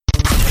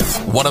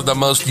One of the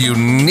most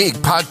unique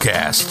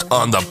podcasts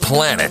on the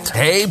planet.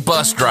 Hey,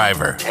 Bus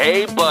Driver.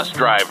 Hey, Bus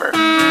Driver.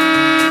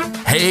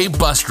 Hey,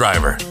 Bus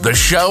Driver, the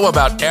show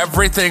about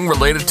everything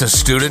related to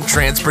student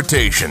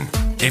transportation.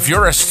 If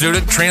you're a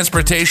student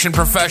transportation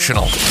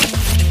professional,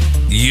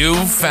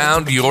 you've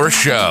found your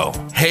show.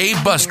 Hey,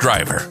 Bus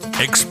Driver,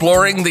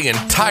 exploring the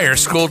entire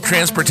school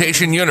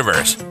transportation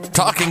universe,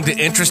 talking to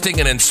interesting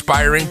and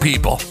inspiring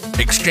people,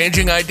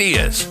 exchanging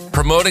ideas,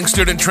 promoting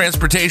student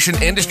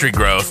transportation industry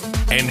growth,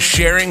 and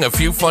sharing a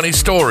few funny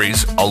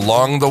stories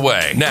along the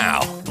way.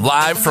 Now,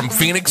 live from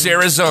Phoenix,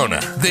 Arizona,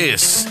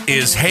 this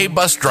is Hey,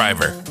 Bus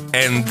Driver,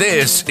 and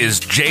this is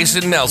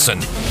Jason Nelson.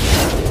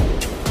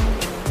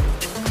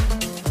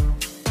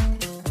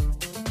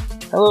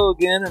 Hello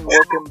again, and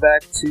welcome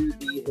back to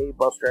the Hey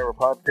Bus Driver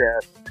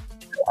podcast.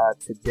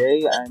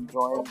 Today, I'm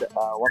joined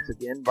once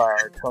again by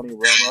our Tony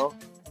Romo,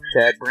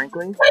 Chad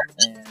Brinkley,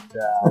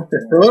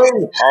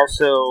 and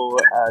also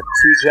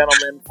two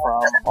gentlemen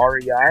from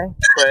REI,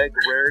 Craig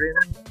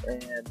Raridan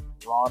and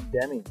Ron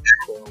Deming.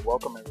 So,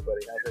 welcome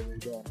everybody. How's everybody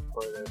doing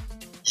for this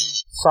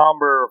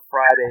somber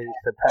Friday,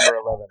 September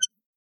 11th?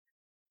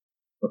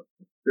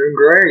 Doing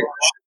great.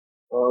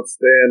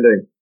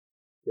 Outstanding.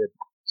 Good.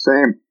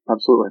 Same.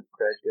 Absolutely.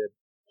 Craig, good.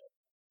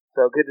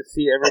 So good to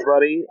see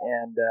everybody,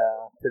 and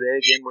today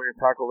again we're going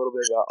to talk a little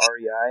bit about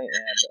REI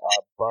and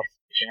bus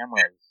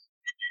cameras.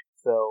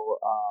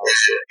 So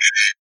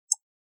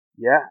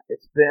yeah,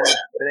 it's been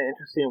an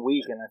interesting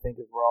week, and I think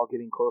as we're all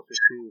getting closer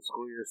to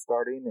school year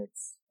starting,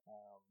 it's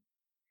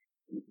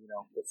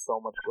there's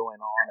so much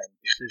going on and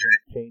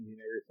decisions changing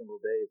every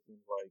single day. It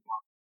seems like.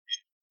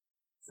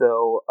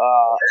 So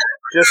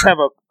just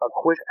have a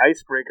quick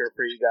icebreaker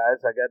for you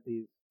guys. I got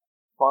these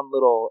fun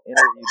little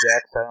interview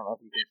decks. I don't know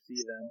if you can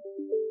see them.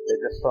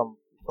 They're just some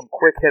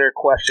quick hitter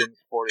questions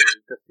for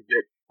you, just to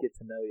get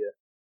to know you.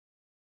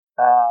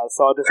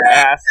 So I'll just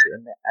ask,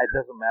 and it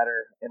doesn't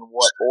matter in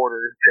what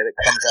order that it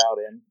comes out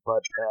in.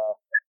 But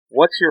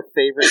what's your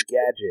favorite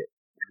gadget?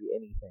 Could be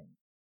anything.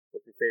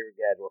 What's your favorite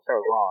gadget? We'll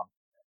start with Ron.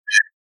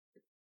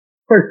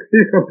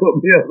 You can put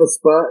me on the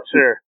spot.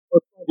 Sure.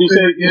 You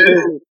say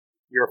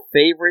your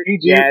favorite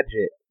PG?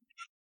 Gadget.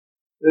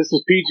 This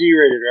is PG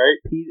rated, right?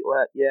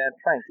 Well, yeah,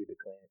 try and keep it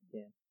clean.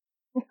 Yeah.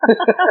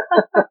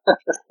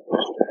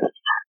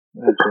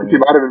 You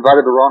might have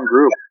invited the wrong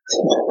group.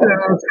 Yeah,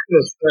 I was going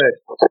to say.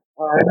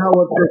 Not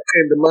what first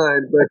came to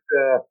mind, but,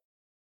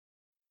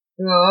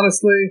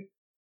 honestly,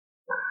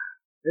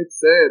 I'd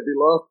say I'd be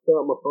lost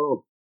without my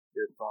phone.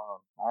 Your phone.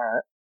 All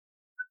right.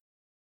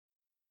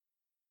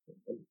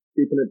 I'm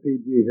keeping it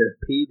PG here.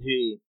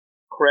 PG.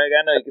 Craig,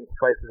 I know you can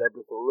spice it up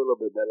just a little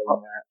bit better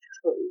than that.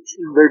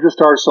 There just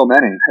are so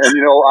many. And,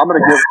 I'm going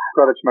to give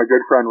credit to my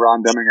good friend Ron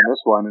Deming in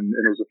this one. And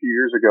it was a few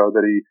years ago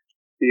that he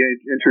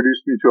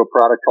introduced me to a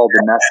product called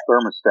the Nest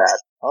Thermostat.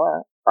 All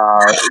right.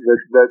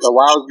 That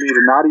allows me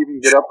to not even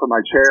get up from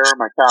my chair,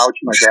 my couch,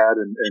 my bed,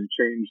 and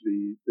change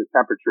the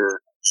temperature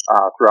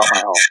throughout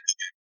my home.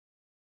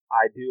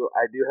 I do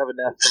have a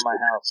Nest in my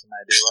house, and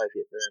I do like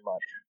it very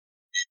much.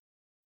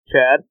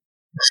 Chad?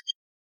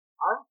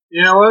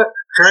 You know what,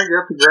 Craig,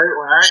 that's a great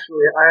one.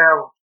 Actually, I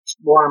have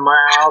one in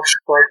my house,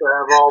 plus I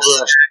have all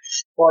the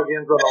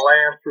plug-ins on the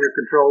lamps that are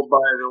controlled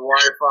by the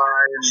Wi-Fi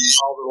and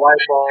all the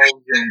light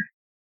bulbs, and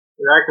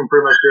I can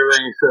pretty much do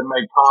everything except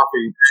make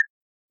coffee,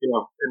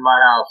 in my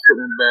house,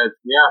 sitting in bed.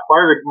 Yeah,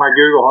 part of my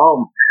Google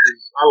Home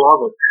is, I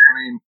love it. I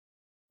mean,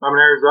 I'm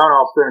in Arizona,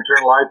 I'll sit and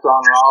turn the lights on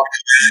and off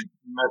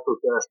and mess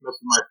with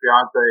my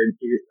fiance, and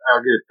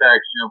I'll get a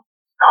text,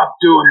 stop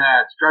doing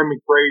that, it's driving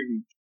me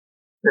crazy.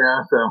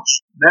 Yeah, so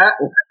that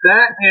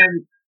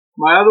and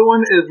my other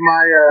one is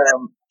my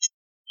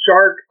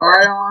Shark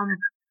Ion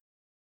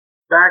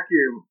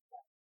vacuum,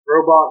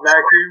 robot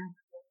vacuum.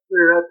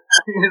 Dude, that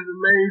thing is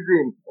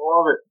amazing. I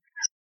love it.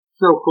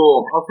 So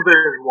cool. I'll sit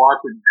there and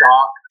watch it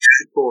dock.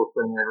 It's the coolest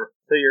thing ever.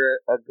 So you're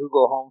a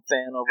Google Home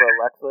fan over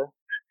Alexa?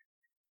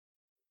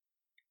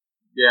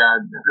 Yeah,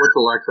 what's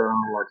Alexa? I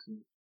don't know Alexa.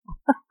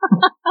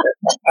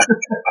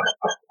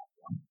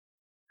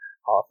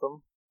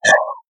 Awesome.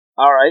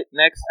 All right,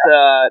 next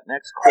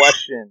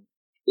question.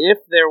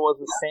 If there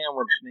was a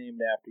sandwich named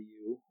after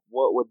you,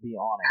 what would be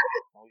on it?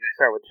 We can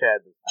start with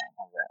Chad this time.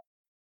 How's that?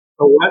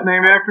 A what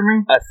named after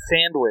me? A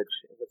sandwich.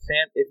 If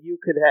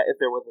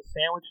there was a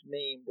sandwich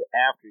named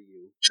after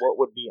you, what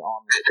would be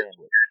on the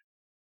sandwich?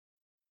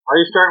 Why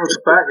are you starting with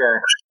the fat guy?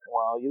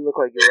 Well, you look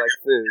like you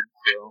like food,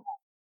 so.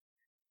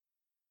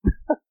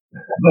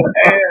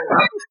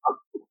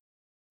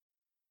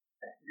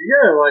 You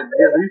gotta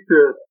get these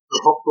to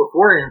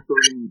beforehand so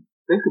we can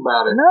think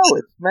about it. No,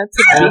 it's meant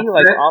to be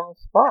on the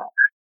spot.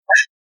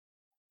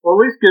 Well,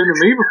 at least give it to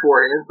me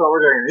beforehand, so I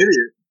look like an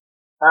idiot.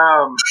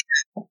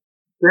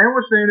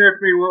 Sandwich named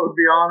after me, what would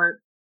be on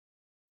it?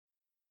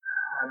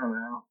 I don't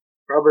know.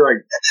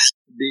 Probably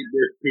deep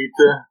dish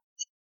pizza.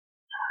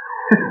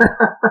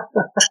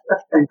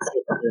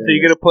 So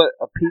you're gonna put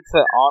a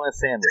pizza on a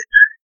sandwich?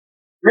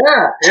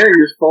 Yeah,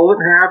 you just fold it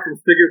in half and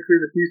stick it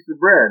between the pieces of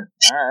bread.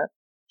 Alright.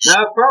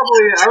 Now,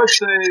 probably, I would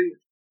say,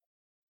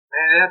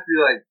 man, it'd have to be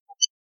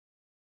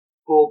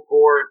pulled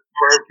pork,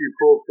 barbecue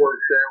pulled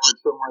pork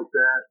sandwich, something like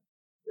that.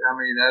 I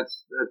mean,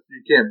 that's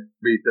you can't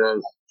beat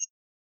those.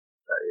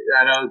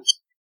 I know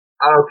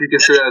I don't know if you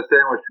consider that a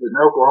sandwich, but in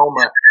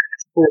Oklahoma,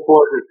 pulled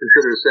pork is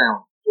considered a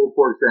sandwich. Pulled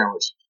pork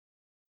sandwich.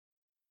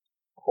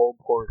 Pulled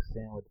pork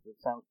sandwich.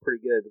 It sounds pretty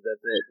good, but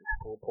that's it. Just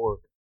pulled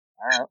pork.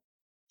 All right.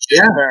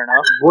 Yeah. Fair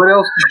enough. What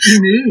else do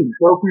you need?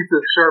 Throw a piece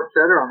of sharp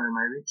cheddar on there,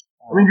 maybe.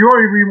 I mean, do you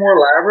want me to be more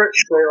elaborate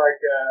and say like,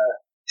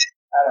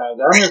 I don't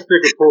know. I'm gonna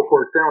stick with pulled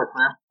pork sandwich,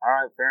 man. All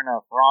right. Fair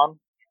enough.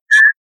 Ron?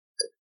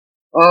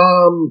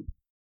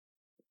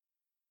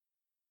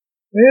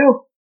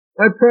 Well,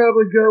 I'd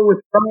probably go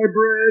with rye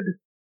bread,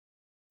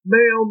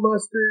 mayo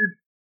mustard.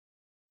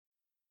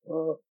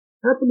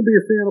 Happen to be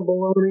a fan of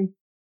bologna.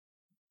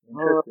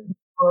 Interesting.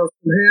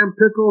 Some ham,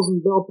 pickles, and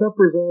bell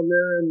peppers on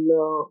there, and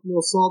a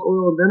little salt,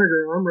 oil, and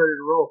vinegar, and I'm ready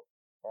to roll.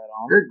 Right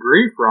on. Good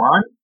grief,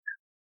 Ron.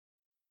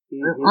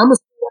 I'm a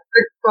 6'5",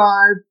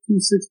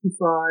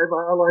 265.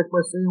 I like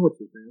my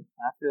sandwiches, man.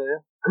 I feel you.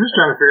 I'm just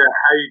trying to figure out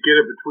how you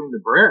get it between the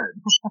bread.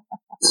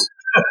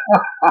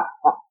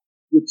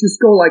 You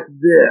just go like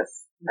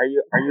this. Are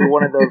you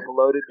one of those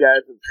loaded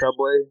guys at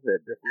Subway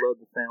that just load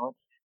the sandwich?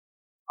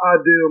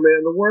 I do,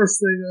 man. The worst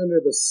thing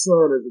under the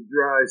sun is a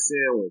dry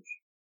sandwich.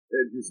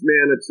 It's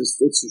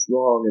just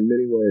wrong in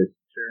many ways.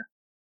 Sure.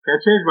 Can I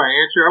change my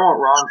answer? I want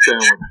Ron's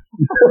sandwich.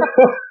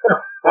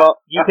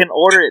 Well, you can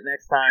order it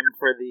next time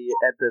at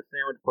the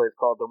sandwich place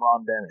called the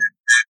Ron Deming.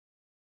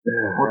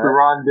 Yeah, With the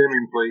Ron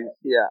Deming, please.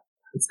 Yeah.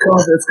 It's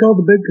called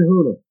the Big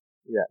Kahuna.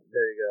 Yeah,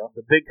 there you go.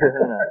 The Big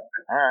Kahuna.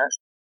 All right.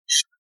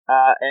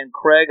 And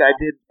Craig, I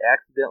did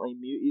accidentally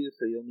mute you,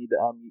 so you'll need to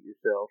unmute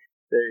yourself.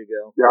 There you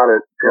go. Got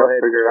it. Go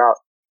ahead. Figure it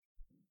out.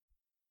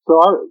 So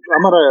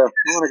I'm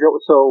gonna go.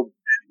 So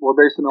we're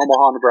based in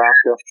Omaha,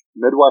 Nebraska.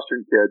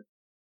 Midwestern kid.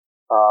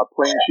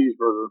 Plain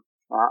cheeseburger.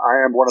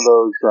 I am one of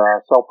those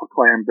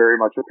self-proclaimed very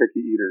much a picky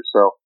eater,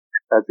 so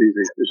that's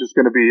easy. It's just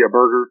going to be a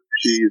burger,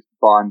 cheese,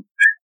 bun,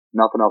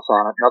 nothing else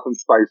on it, nothing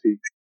spicy,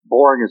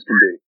 boring as can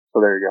be.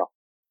 So there you go.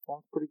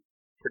 Sounds pretty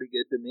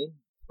good to me,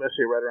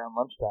 especially right around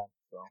lunchtime.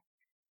 So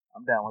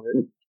I'm down with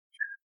it.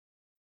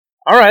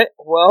 All right.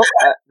 Well,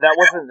 that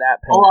wasn't that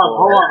painful.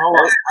 Hold on.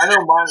 I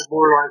know mine's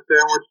borderline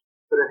sandwich,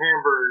 but a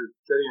hamburger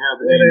doesn't even have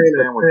the name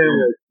sandwich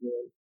in it.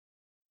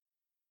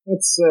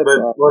 That's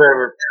but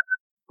whatever.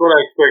 What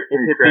I expect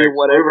from it you, could be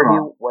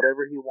Craig.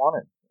 whatever he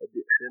wanted. It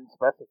didn't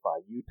specify.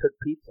 You took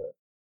pizza.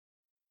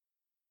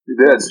 You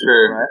did. That's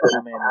true. Right? I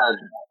mean,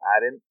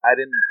 I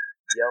didn't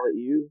yell at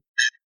you.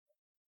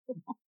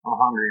 I'm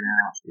hungry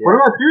now. Yeah. What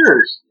about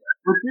yours?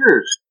 What's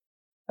yours?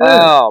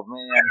 Oh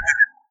man.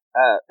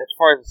 As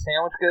far as the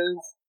sandwich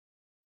goes.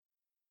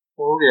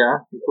 Well,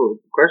 yeah.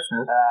 The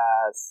question is.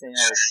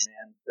 Sandwich,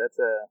 man.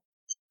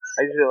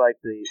 I usually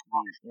like the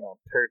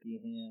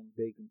turkey, ham,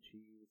 bacon,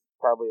 cheese.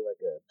 Probably like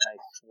a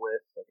nice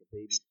Swiss, like a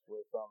baby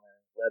Swiss on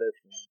there, lettuce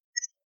and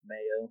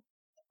mayo.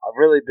 I've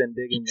really been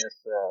digging this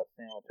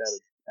sandwich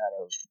out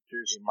of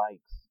Jersey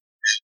Mike's.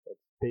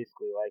 It's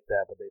basically like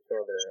that, but they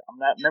throw their.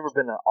 Never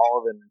been an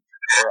olive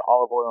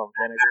oil and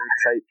vinegar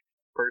type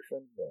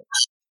person, but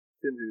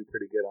it seems to be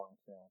pretty good on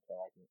the sandwich.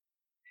 I like it.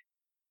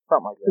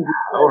 Something like that.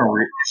 I want to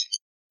read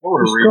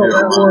we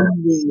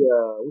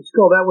should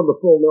call that one the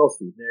full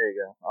Nelson. There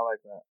you go. I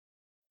like that.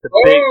 The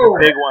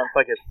big one's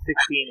like a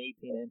 16,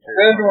 18 inch.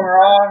 Good one,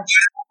 Ron.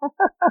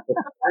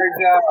 Great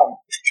job.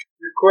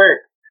 You're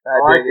quick.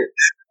 I dig it.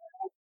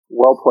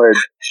 Well played.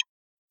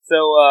 So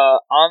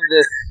on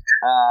this,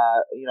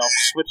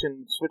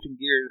 switching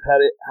gears,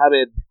 how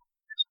did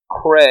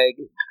Craig?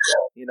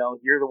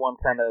 You're the one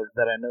kind of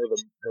that I know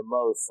the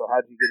most. So how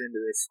did you get into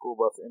this school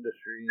bus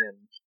industry?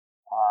 And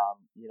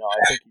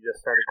I think you just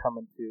started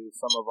coming to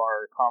some of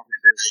our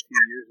conferences a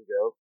few years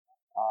ago.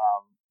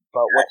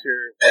 But what's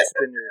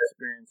been your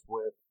experience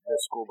with the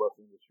school bus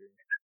industry?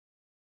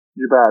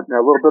 You bet.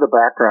 Now, a little bit of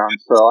background.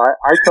 So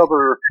I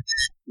cover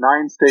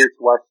 9 states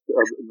west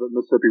of the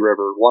Mississippi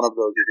River. One of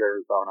those is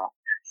Arizona.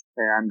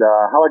 And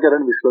how I got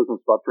into this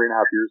business about 3.5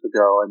 years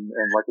ago, and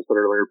like I said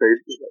earlier,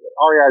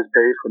 REI is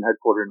based and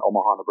headquartered in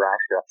Omaha,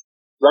 Nebraska.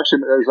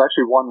 There's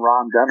actually one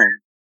Ron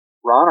Deming.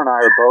 Ron and I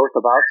are both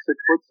about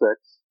 6'6",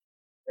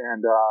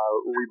 and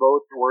we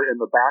both were in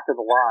the back of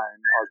the line.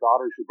 Our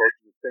daughters were both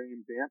in the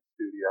same dance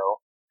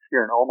studio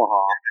here in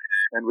Omaha,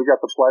 and we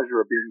got the pleasure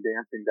of being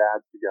dancing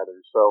dads together.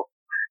 So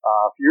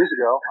a few years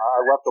ago,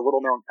 I left a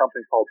little-known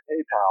company called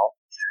PayPal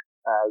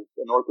as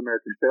a North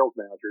American sales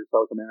manager. So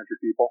I was a manager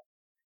of people,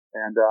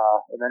 and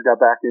then got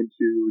back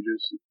into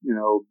just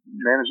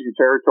managing a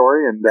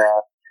territory. And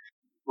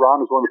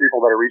Ron was one of the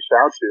people that I reached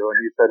out to, and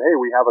he said, "Hey,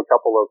 we have a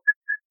couple of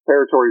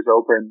territories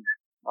open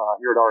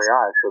here at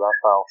REI." So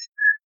that's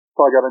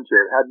how I got into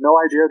it. Had no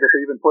idea that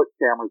they even put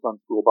cameras on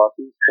school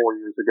buses 4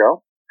 years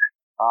ago.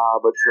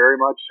 But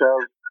very much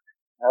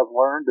have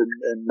learned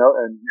and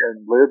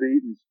live,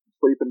 eat, and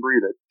sleep and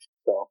breathe it.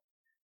 So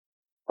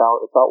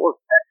that's how it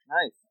works.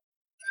 Nice.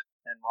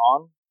 And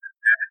Ron?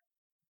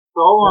 So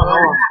hold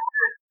on.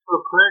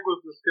 So Craig was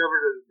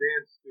discovered at a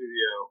dance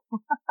studio.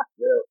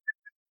 Yeah.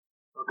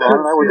 Okay. Ron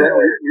and I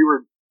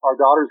were our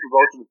daughters were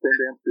both in the same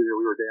dance studio.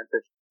 We were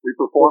dancing. We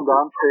performed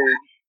on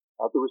stage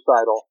at the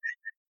recital.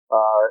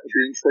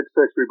 Being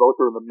 6'6", we both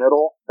were in the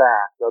middle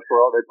back. That's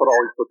where they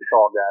always put the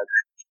tall guys.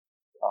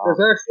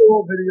 There's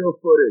actual video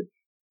footage.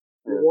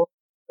 You want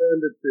to send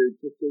it to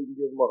just so you can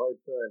give them a hard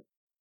time.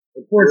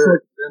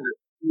 Unfortunately,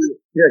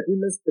 he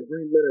missed the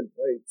Green Men in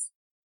Tights.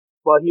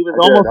 Well, he was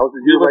almost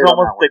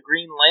the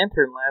Green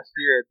Lantern last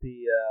year at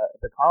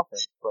the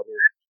conference, but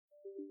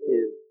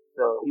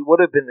so he would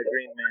have been the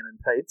Green Man in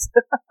Tights.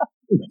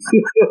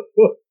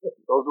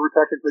 Those were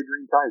technically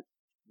green tights.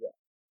 Yeah.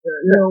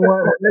 You know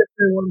what? When they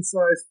say one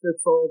size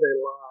fits all, they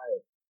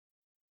lie.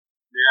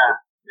 Yeah,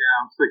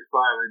 I'm 6'5".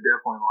 They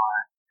definitely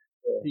lie.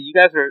 So you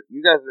guys are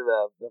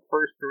the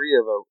first three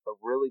of a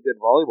really good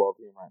volleyball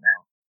team right now.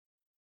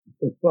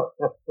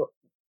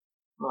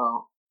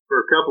 Well,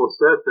 for a couple of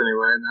sets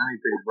anyway, and then I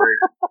need to take a break.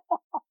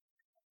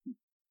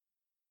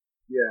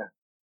 Yeah,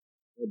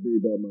 that'd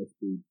be about my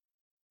speed.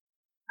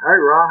 All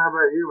right, Ron, how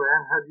about you,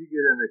 man? How'd you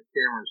get into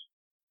cameras?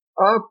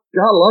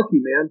 Got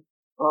lucky, man.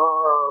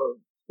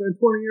 Spent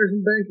 20 years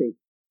in banking.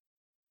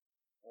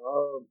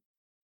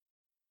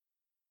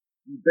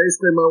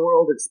 Basically, my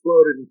world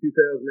exploded in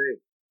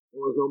 2008. There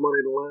was no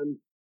money to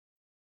lend.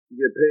 You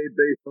get paid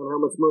based on how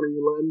much money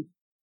you lend.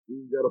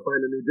 You got to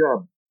find a new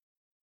job.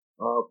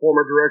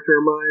 Former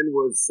director of mine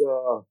was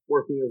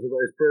working as a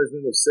vice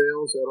president of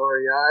sales at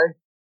REI.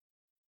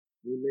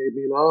 He made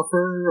me an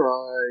offer.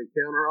 I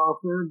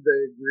counter-offered.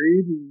 They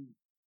agreed, and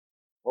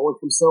I went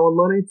from selling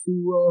money to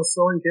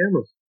selling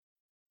cameras.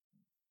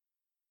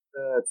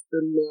 It's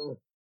been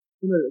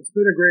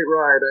a great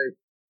ride. I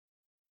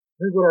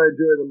think what I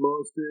enjoy the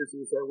most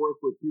is I work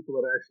with people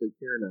that actually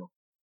care now.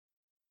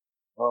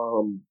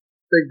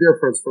 Big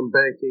difference from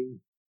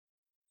banking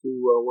to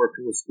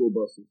working with school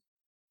buses.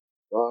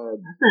 You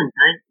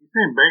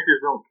saying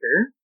bankers don't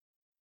care?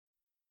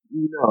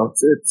 No,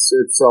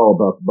 it's all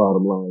about the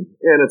bottom line,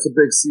 and it's a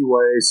big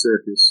CYA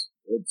circus.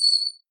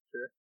 It's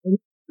the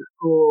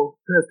school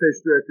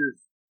transportation directors,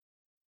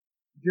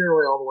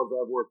 generally all the ones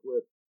I've worked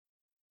with,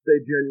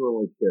 they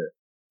genuinely care.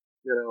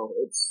 You know,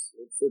 it's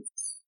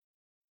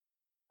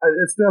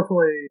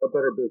definitely a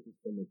better business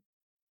for me.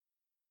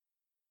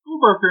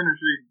 School bus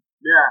industry,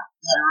 yeah,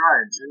 you're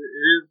right. It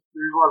is.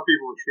 There's a lot of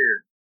people that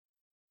care.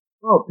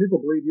 Oh, people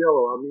bleed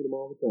yellow. I meet them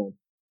all the time.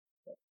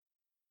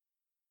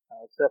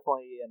 It's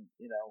definitely, and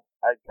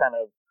I kind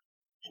of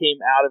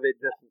came out of it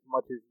just as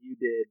much as you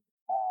did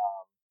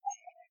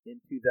in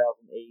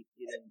 2008,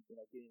 getting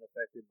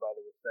affected by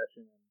the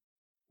recession and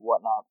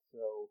whatnot.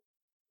 So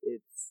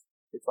it's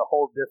a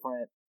whole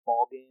different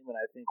ball game, and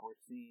I think we're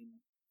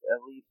seeing,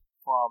 at least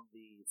from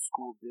the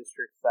school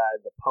district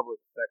side, the public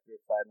sector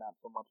side, not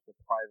so much the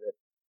private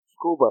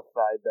school bus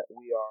side, that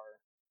we are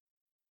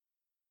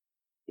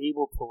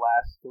able to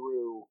last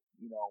through,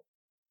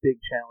 big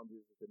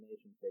challenges that the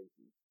nation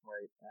faces,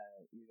 right?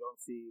 You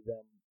don't see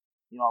them,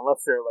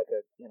 unless they're like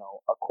a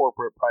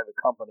corporate private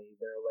company,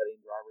 they're letting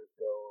drivers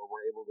go, or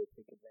we're able to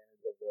take advantage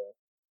of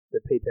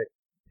the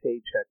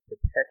Paycheck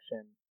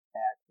Protection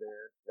Act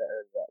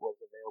that was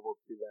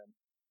available to them.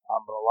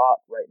 But a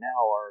lot right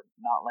now are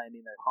not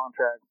landing their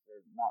contracts.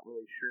 They're not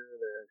really sure.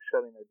 They're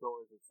shutting their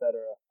doors, etc.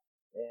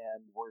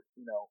 And we're,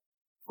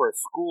 for the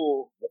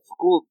school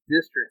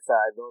district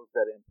side, those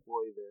that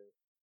employ their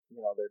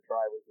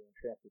drivers and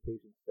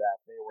transportation staff,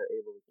 they were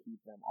able to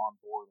keep them on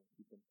board and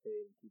keep them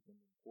paid and keep them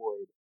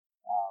employed,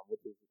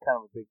 which is kind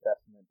of a big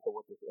testament to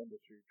what this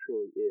industry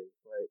truly is,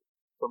 right?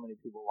 So many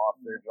people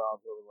lost their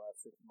jobs over the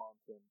last 6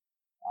 months, and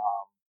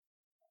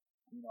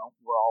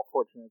we're all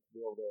fortunate to be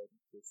able to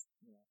just,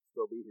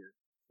 still be here,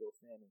 still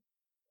standing.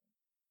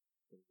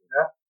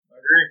 Yeah, I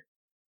agree.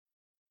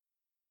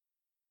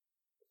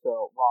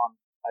 So, Ron,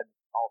 I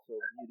also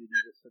muted you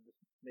just to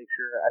make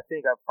sure. I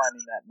think I'm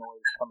finding that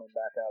noise coming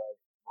back out of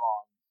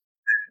Ron's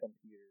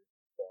computer,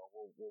 so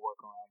we'll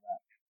work around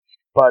that.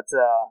 But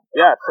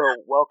yeah,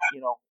 so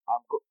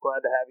I'm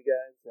glad to have you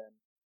guys, and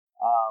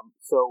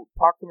so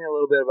talk to me a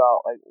little bit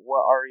about like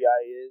what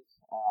REI is.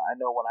 I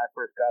know when I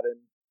first got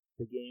in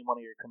the game, one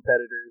of your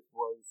competitors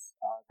was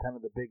kind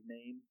of the big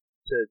name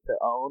to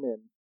own,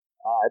 and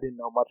I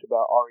didn't know much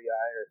about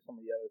REI or some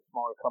of the other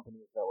smaller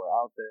companies that were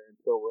out there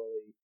until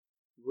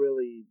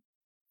really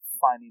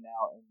finding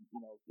out and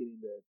getting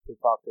to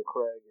talk to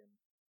Craig and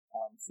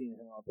seeing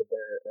him up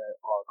there at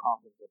our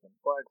conference up in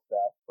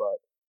Flagstaff. But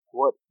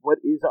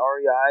what is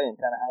REI, and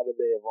kind of how did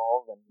they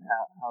evolve, and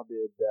how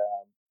did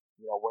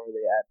where are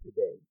they at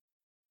today?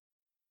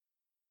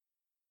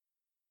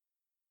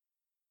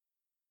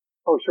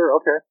 Oh, sure.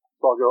 Okay.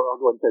 So I'll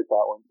go ahead and take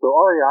that one. So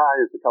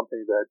REI is a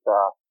company that,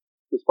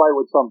 despite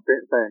what some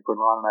think, when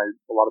Ron and I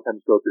a lot of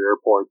times go through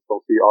airports,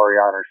 they'll see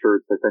REI on our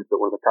shirts. They think that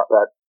we're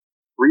that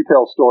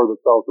retail store that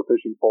sells the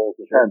fishing poles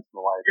and tents and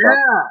the like.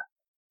 Yeah.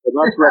 But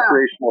that's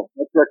recreational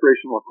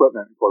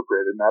equipment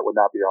incorporated, and that would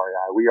not be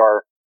REI. We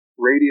are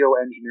Radio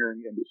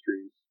Engineering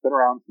Industries. Been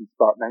around since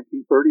about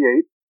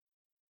 1938.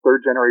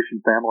 Third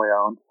generation family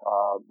owned.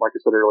 Like I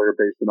said earlier,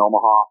 based in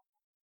Omaha.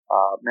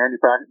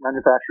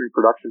 Manufacturing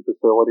production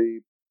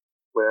facility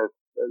with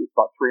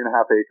about 3.5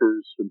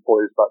 acres,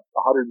 employs about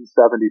 170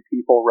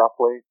 people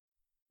roughly.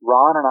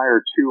 Ron and I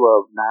are 2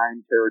 of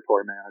 9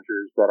 territory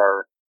managers that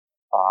are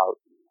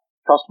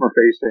customer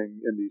facing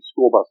in the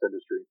school bus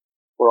industry.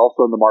 We're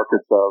also in the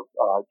markets of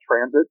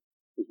transit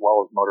as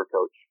well as motor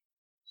coach.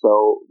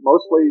 So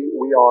mostly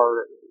we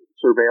are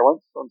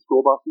surveillance on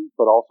school buses,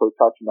 but also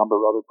touch a number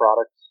of other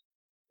products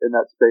in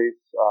that space.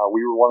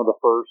 We were one of the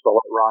first. I'll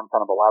let Ron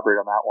kind of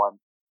elaborate on that one,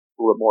 a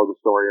little bit more of the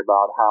story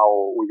about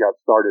how we got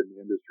started in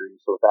the industry.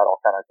 So with that,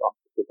 I'll kind of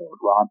get over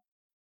to Ron.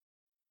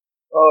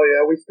 Oh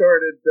yeah, we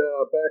started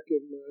back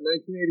in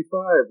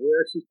 1985. We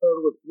actually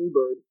started with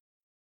Bluebird.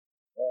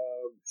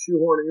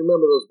 Shoehorning, you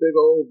remember those big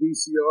old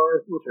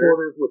VCR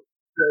recorders with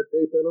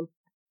tape in them?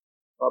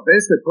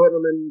 Basically putting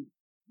them in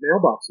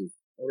mailboxes.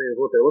 I mean, is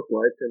what they look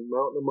like, and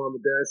mounting them on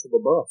the dash of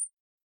a bus.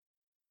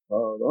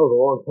 That was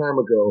a long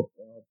time ago.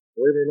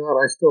 Believe it or not,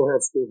 I still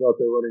have schools out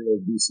there running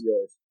those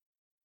VCRs.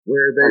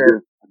 Where they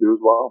are, I do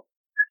as well.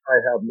 I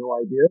have no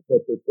idea,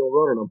 but they're still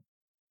running them.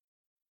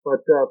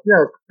 But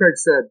yeah, as Craig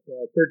said,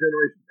 third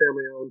generation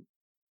family owned.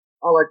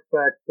 I like the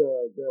fact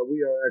that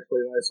we are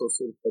actually an ISO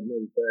certified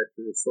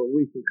manufacturer, so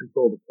we can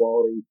control the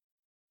quality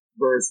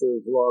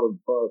versus a lot of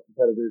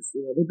competitors.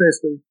 You know,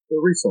 they're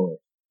reselling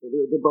it.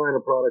 They're buying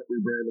a product,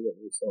 rebranding it,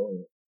 and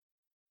reselling it.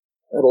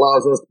 That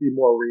allows us to be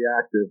more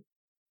reactive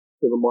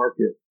to the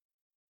market.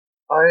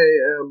 I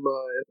am,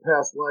 in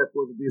past life,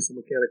 was a diesel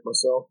mechanic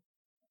myself.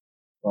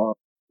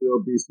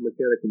 Still a diesel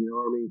mechanic in the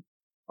Army.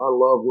 I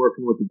love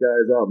working with the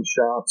guys out in the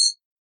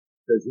shops.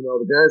 Because, you know,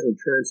 the guys in the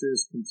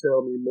trenches can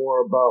tell me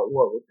more about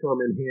what would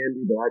come in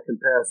handy that I can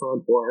pass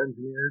on to our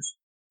engineers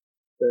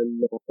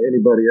than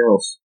anybody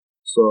else.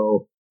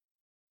 So,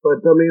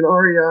 but I mean,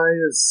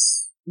 REI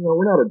is, you know,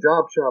 we're not a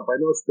job shop by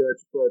no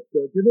stretch, but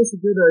give us a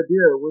good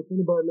idea.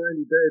 Within about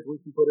 90 days, we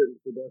can put it into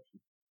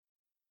production.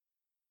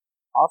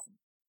 Awesome.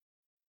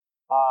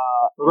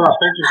 What about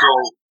fishing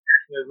poles?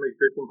 You guys make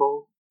fishing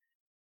poles?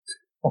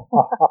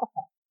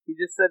 He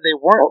just said they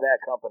weren't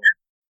that company.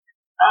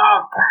 Oh,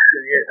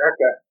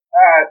 okay. All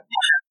right.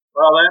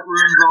 Well, that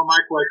ruins all my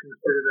questions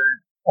for today.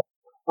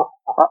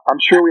 I'm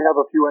sure we have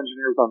a few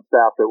engineers on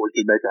staff that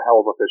could make a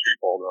hell of a fishing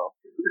pole, though.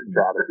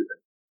 Chad, if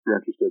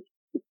you're interested.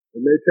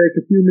 It may take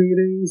a few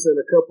meetings and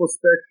a couple of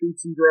spec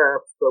sheets and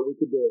drafts, but we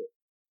could do it.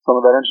 Some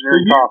of that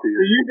engineering coffee.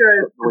 So you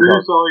guys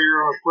produce all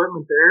your own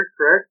equipment there,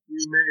 correct? You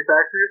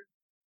manufacture it?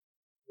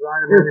 Design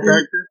and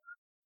manufacture?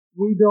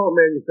 We don't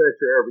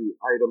manufacture every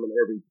item and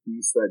every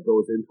piece that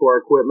goes into our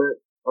equipment.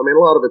 I mean,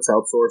 a lot of it's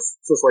outsourced,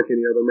 just like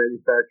any other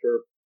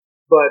manufacturer.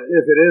 But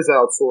if it is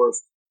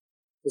outsourced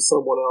to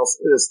someone else,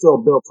 it is still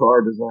built to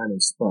our design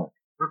and spec.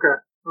 Okay.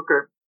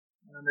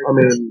 I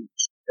mean,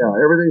 yeah,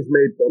 everything's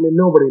made. I mean,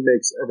 nobody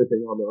makes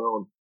everything on their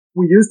own.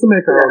 We used to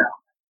make our own.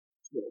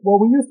 Well,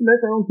 we used to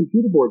make our own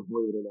computer boards,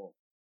 believe it or not.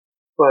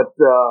 But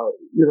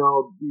you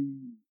know,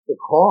 the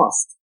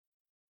cost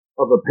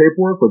of the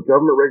paperwork with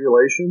government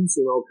regulations,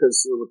 you know,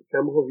 because with the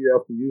chemicals you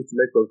have to use to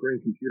make those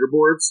green computer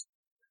boards,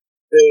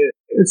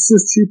 it's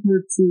just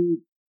cheaper to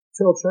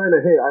tell China,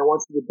 hey, I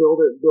want you to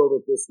build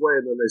it this way,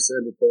 and then they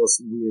send it to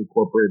us and we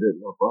incorporate it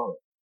in our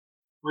product.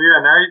 Well, yeah,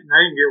 now you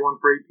can get one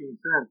for 18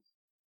 cents.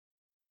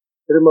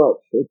 Pretty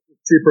much. It's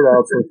cheaper to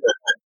outsource.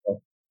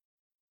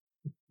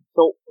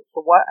 So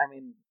what, I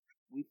mean,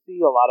 we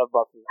see a lot of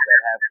buses that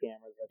have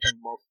cameras. I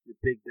think most of the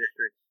big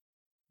districts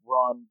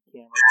run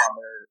cameras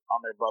on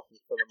their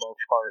buses for the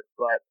most part,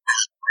 but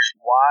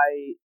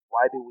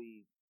why do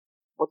we,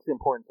 what's the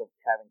importance of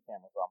having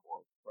cameras on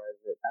board? Right?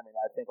 I mean,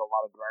 I think a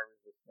lot of drivers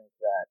just think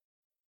that,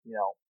 you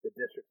know, the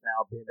districts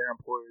now being their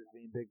employers,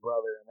 being Big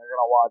Brother, and they're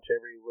going to watch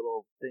every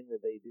little thing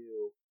that they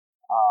do.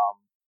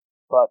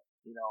 But,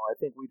 you know, I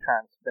think we try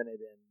and spin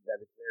it in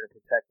that it's there to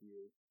protect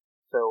you.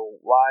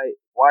 So why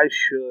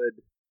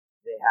should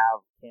they have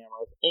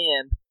cameras,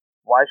 and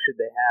why should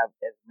they have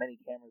as many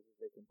cameras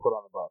as they can put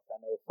on the bus? I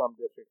know some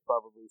districts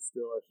probably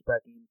still are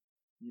speccing,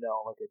 you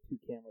know, like a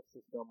 2-camera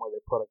system where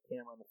they put a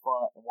camera in the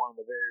front and one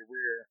in the very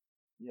rear,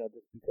 you know,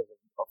 just because of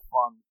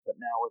fun.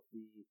 But now with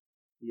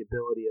the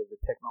ability of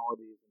the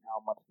technologies and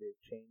how much they've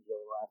changed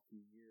over the last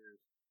few years,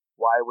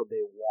 why would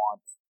they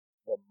want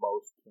the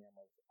most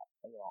cameras,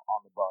 you know,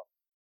 on the bus?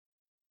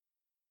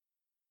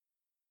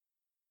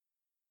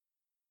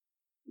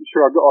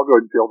 Sure, I'll go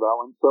ahead and field that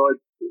one. So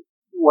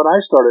when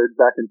I started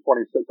back in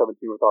 2017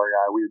 with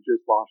REI, we had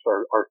just launched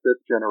our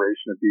 5th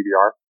generation of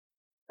DVR.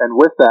 And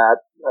with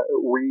that,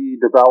 we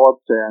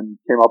developed and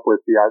came up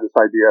with this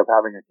idea of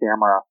having a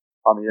camera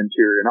on the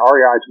interior. And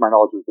REI, to my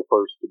knowledge, was the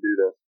first to do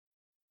this.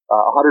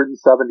 170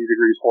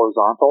 degrees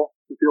horizontal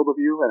field of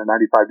view and a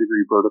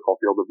 95-degree vertical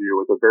field of view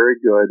with a very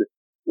good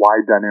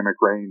wide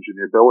dynamic range and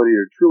the ability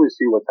to truly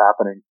see what's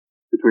happening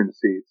between the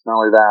seats.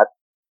 Not only that,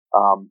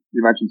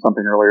 you mentioned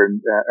something earlier,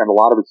 and a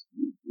lot of it's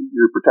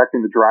you're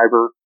protecting the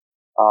driver.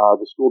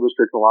 The school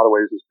district, in a lot of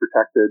ways, is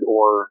protected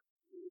or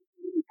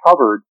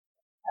covered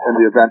in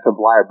the event of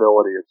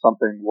liability. If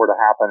something were to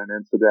happen, an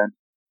incident,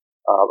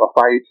 a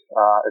fight,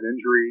 an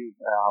injury,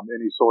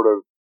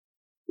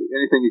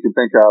 anything you can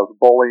think of,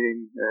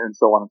 bullying, and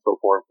so on and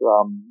so forth.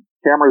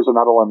 Cameras are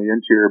not only on the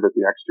interior but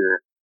the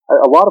exterior.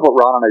 A lot of what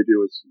Ron and I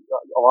do is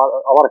a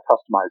lot of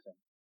customizing.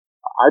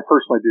 I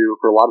personally do,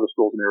 for a lot of the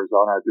schools in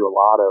Arizona, I do a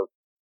lot of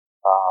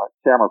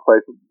camera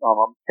placement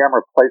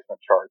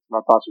charts. And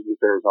that's not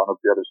just Arizona,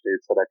 but the other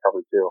states that I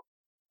cover too.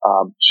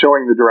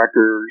 Showing the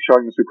director,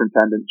 showing the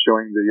superintendent,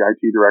 showing the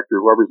IT director,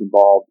 whoever's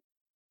involved,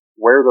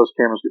 where those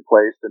cameras get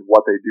placed and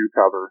what they do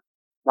cover,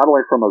 not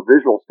only from a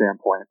visual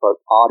standpoint, but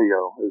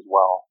audio as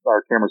well.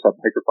 Our cameras have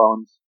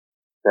microphones,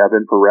 they have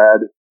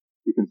infrared,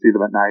 you can see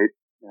them at night,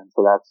 and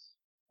so that's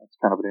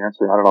kind of an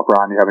answer. I don't know if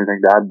Ron, you have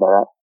anything to add to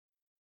that?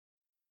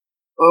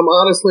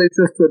 Honestly,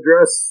 just to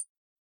address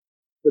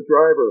the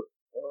driver,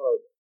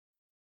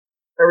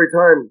 every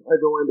time I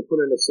go in to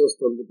put in a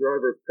system, the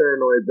driver's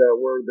paranoid that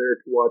we're there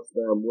to watch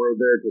them, we're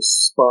there to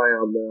spy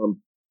on them.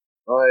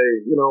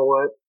 You know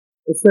what?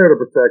 It's there to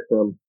protect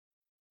them.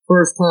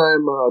 First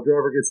time a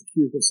driver gets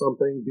accused of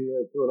something, be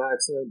it through an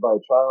accident, by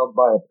a child,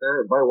 by a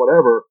parent, by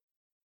whatever,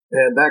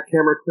 and that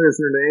camera clears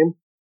their name,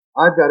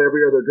 I've got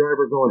every other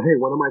driver going,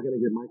 hey, when am I going to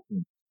get my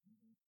camera?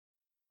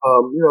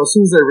 As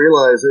soon as they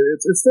realize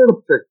it's there to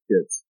protect the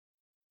kids.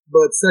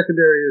 But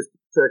secondary is to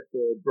protect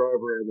the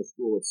driver and the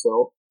school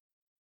itself.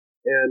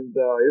 And,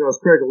 as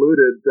Craig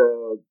alluded,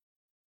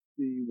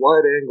 the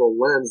wide-angle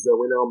lens that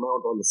we now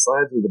mount on the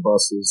sides of the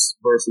buses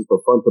versus the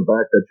front to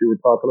back that you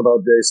were talking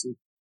about, Jason,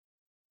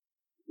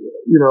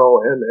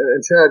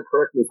 and Chad,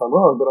 correct me if I'm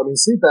wrong, but I mean,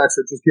 seat backs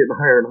are just getting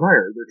higher and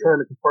higher. They're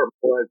trying to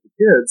compartmentalize the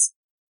kids.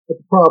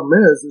 But the problem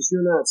is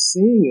you're not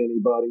seeing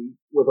anybody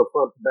with a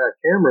front to back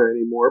camera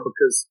anymore,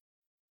 because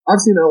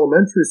I've seen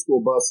elementary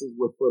school buses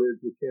with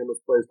footage with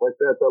cameras placed like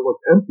that look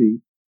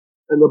empty,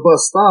 and the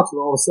bus stops and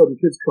all of a sudden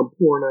kids come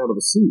pouring out of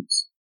the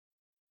seats.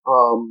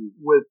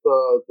 With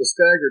the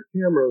staggered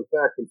cameras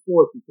back and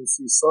forth, you can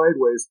see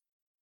sideways.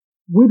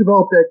 We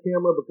developed that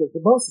camera because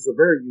the bus is a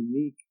very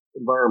unique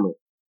environment.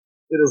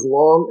 It is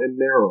long and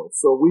narrow.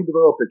 So we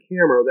developed a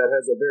camera that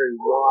has a very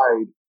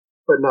wide,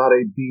 but not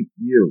a deep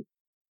view.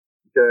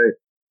 Okay.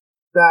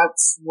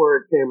 That's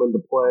where it came into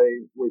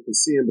play. We can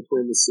see in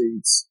between the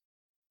seats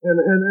and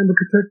to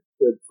protect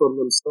it from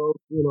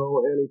themselves,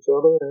 and each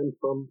other and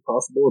from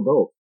possible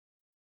adults.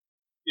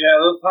 Yeah,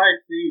 those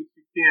high seats,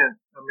 you can't,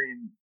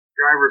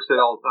 drivers say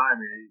all the time,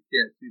 you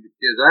can't see the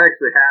kids. I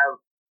actually have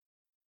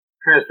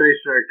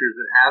transportation directors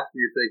that ask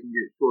me if they can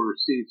get shorter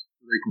seats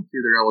so they can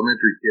see their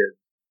elementary kids.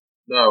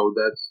 No,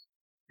 that's,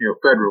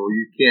 federal.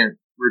 You can't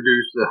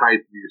reduce the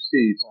height of your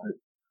seats. But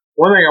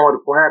one thing I want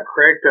to point out,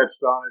 Craig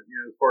touched on it,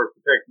 as far as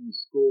protecting the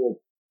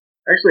school.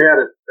 I actually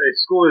had a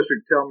school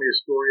district tell me a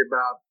story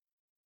about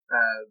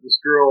this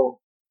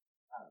girl,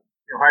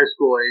 high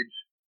school age,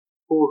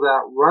 pulls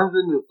out, runs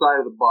into the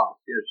side of the bus.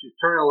 She's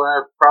turning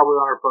left, probably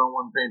on her phone,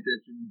 wasn't paying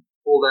attention,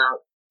 pulled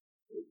out,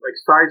 like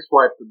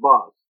sideswiped the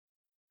bus,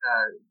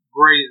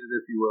 grazed it,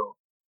 if you will.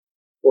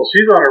 Well,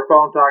 she's on her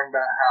phone talking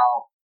about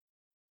how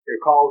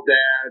calls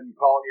dad and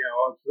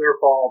it's their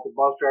fault. The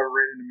bus driver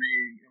ran into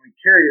me.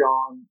 Carried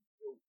on,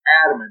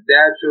 adamant.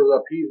 Dad shows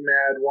up. He's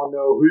mad. Want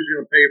to know who's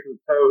going to pay for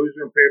the tow, who's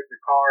going to pay for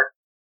the car.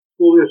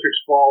 School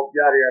district's fault.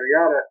 Yada yada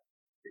yada.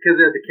 Because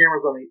they had the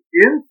cameras on the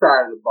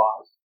inside of the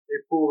bus,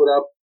 they pulled it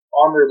up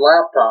on their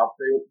laptop.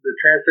 The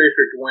transportation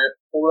district went,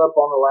 pulled it up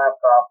on the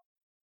laptop,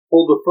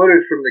 pulled the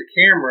footage from the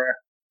camera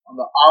on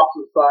the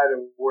opposite side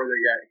of where they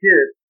got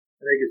hit,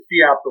 and they could see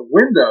out the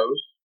windows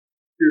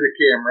through the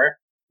camera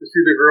to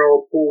see the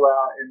girl pull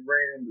out and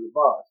ran into the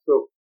bus.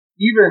 So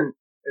even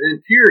an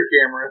interior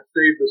camera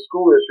saved the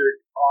school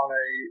district on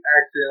a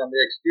accident on the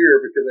exterior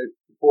because they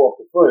pull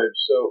up the footage.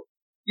 So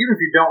even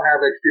if you don't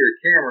have exterior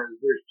cameras,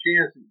 there's a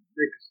chance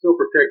they could still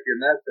protect you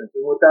in that sense.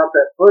 And without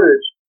that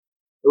footage,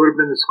 it would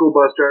have been the school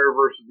bus driver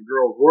versus the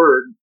girl's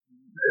word.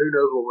 Who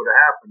knows what would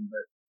have happened,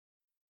 but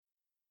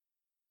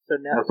so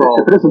now, that's all.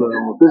 If this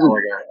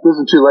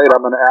isn't too late,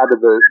 I'm going to add to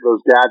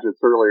those gadgets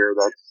earlier,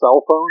 that's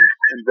cell phones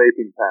and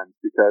vaping pens,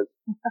 because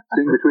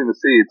seeing between the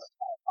seats,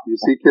 you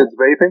see kids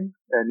vaping,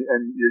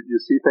 and you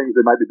see things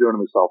they might be doing on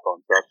their cell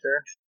phones. So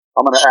sure.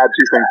 I'm going to add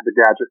two things to the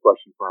gadget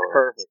question for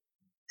earlier. Perfect.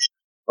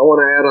 I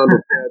want to add on to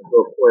that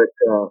real quick.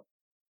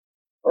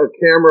 A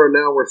camera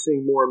now we're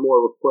seeing more and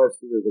more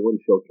requested is a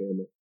windshield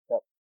camera.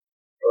 Yep.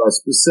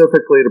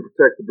 Specifically to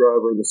protect the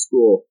driver in the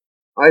school.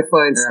 I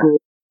find schools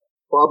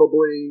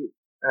probably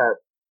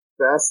at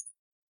best,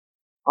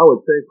 I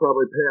would think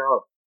probably pay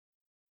out,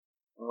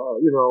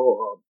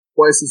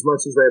 twice as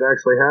much as they'd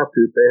actually have to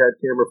if they had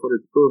camera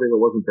footage proving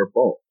it wasn't their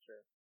fault. Sure.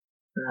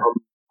 Yeah.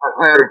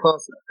 I had a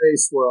class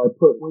case where I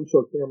put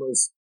windshield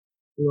cameras.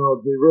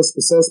 The risk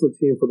assessment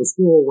team for the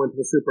school went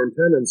to the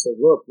superintendent and said,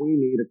 look, we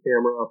need a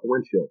camera off the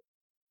windshield.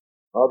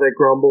 They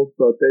grumbled,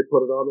 but they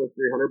put it on their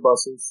 300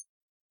 buses.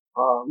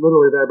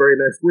 Literally that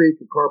very next week,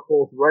 a car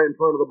pulls right in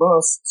front of the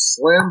bus,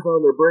 slams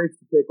on their brakes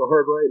to take a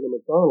hard right into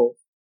McDonald's.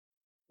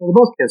 Well, the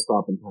bus can't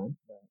stop in time.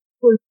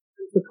 So he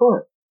hits the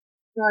car.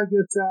 Guy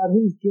gets out,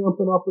 he's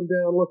jumping up and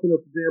down, looking at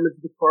the damage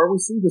of the car.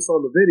 We see this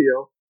on the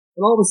video,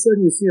 and all of a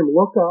sudden you see him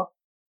look up,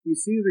 he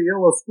sees a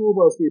yellow school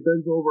bus, and he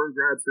bends over and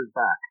grabs his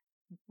back.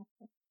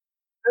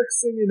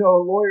 Next thing you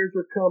know, lawyers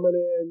are coming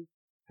in,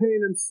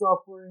 pain and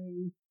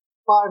suffering,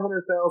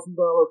 $500,000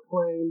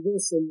 claim,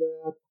 this and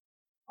that.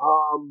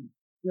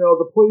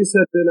 The police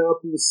had been out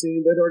to the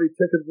scene. They'd already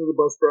ticketed the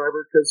bus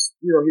driver because,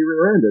 he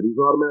rear-ended.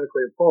 He's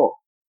automatically at fault.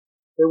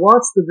 They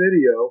watched the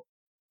video.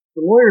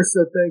 The lawyer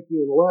said thank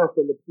you and left,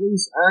 and the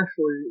police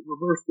actually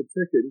reversed the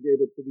ticket and gave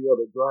it to the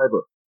other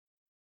driver.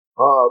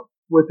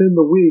 Within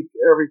the week,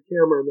 every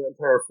camera in the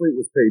entire fleet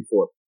was paid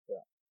for.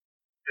 Yeah.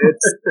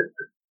 It's,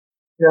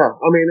 yeah,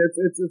 I mean,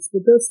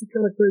 but that's the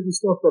kind of crazy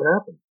stuff that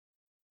happens.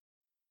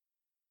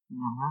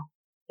 Mm-hmm.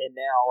 And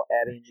now,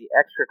 adding the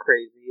extra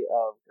crazy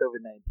of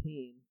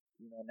COVID-19,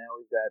 now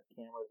we've got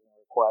cameras and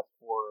requests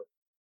for,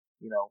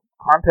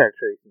 contact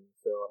tracing.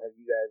 So have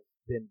you guys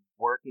been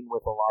working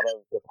with a lot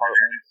of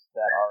departments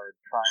that are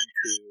trying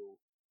to,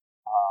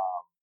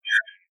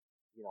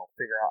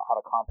 figure out how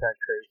to contact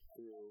trace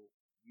through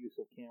use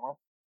of cameras?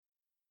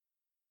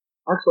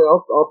 Actually,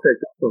 I'll take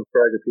this one,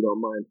 Craig, if you don't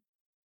mind.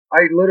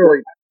 I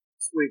literally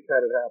this week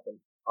had it happen.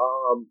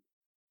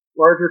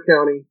 Larger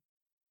county,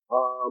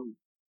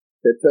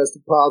 they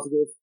tested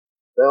positive.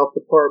 The health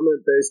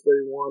department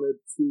basically wanted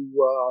to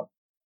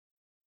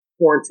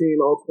quarantine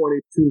all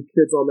 22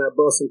 kids on that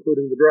bus,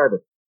 including the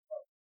driver.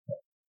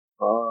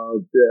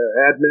 The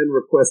admin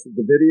requested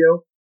the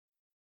video.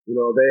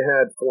 They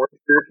had 4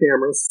 interior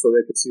cameras so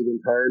they could see the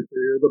entire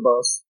interior of the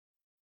bus.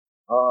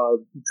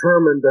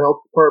 The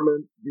health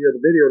department, via the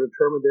video,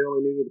 determined they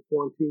only needed to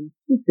quarantine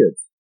 2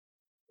 kids.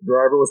 The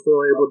driver was still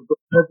able to go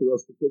ahead. The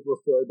rest of the kids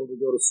were still able to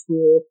go to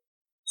school.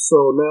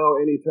 So now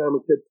anytime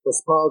a kid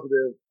tests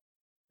positive,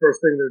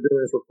 first thing they're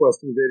doing is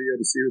requesting video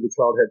to see who the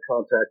child had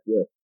contact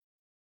with.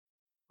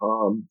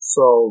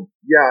 So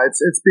yeah,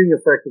 it's being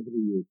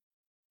effectively used.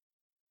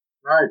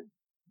 Right.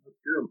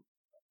 That's good.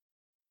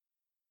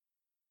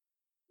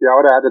 Yeah, I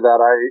would add to that.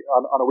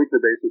 On a weekly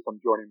basis, I'm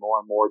joining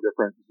more and more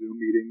different Zoom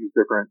meetings,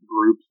 different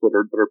groups that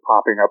are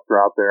popping up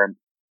throughout there. And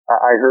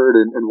I heard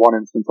in one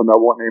instance, I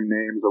won't name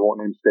names, I won't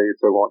name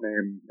states, I won't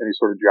name any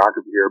sort of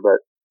geography here, but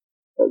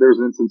there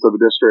was an instance of a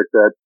district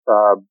that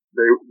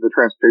the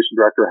transportation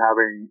director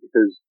having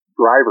his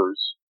drivers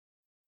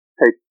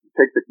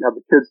have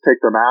the kids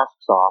take their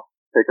masks off,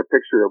 take a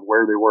picture of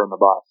where they were in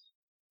the bus.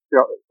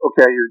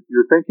 Okay,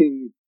 you're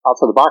thinking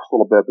outside the box a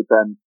little bit, but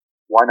then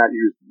why not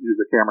use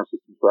the camera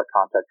system for that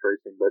contact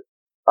tracing? But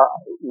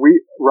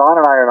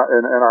Ron and I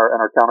and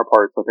our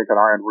counterparts, I think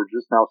on our end, we're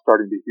just now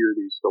starting to hear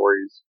these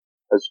stories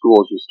as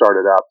school has just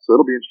started up. So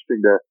it'll be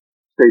interesting to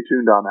stay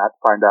tuned on that to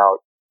find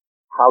out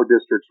how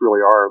districts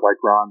really are,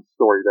 like Ron's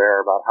story there,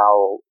 about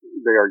how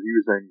they are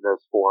using this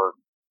for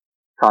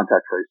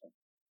contact tracing.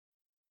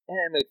 And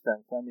it makes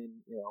sense. I mean,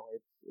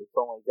 it's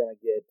only going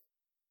to get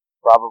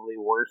probably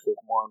worse as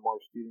more and more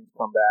students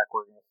come back.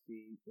 We're going to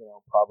see,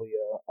 probably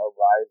a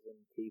rise in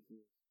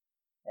cases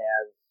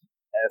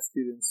as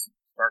students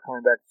start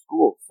coming back to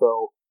school.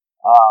 So,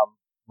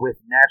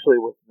 with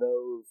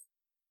those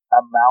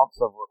amounts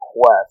of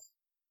requests,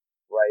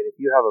 right?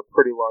 If you have a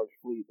pretty large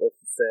fleet, let's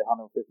just say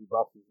 150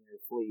 buses in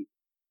your fleet,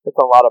 it's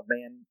a lot of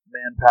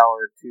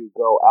manpower to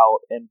go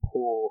out and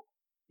pull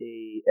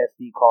a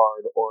SD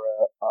card or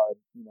a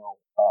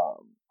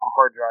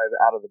hard drive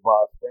out of the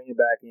bus, bring it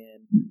back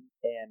in,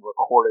 and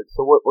record it.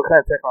 So what kind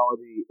of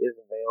technology is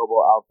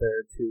available out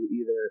there to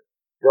either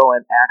go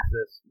and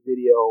access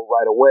video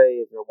right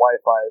away? Is there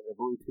Wi-Fi? Is there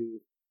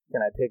Bluetooth?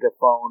 Can I take a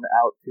phone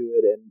out to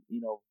it and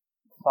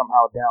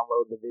somehow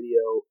download the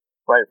video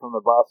right from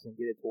the bus and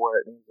get it to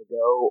where it needs to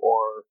go?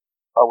 Or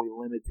are we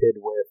limited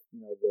with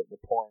the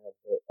pulling of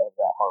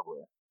that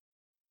hardware?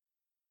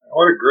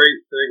 What a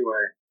great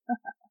segue.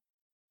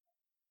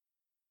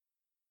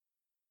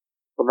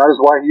 And that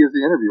is why he is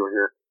the interviewer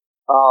here.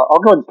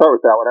 I'll go ahead and start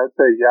with that one. I'd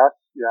say yes,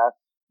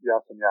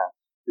 and yes,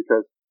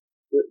 because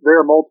there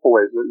are multiple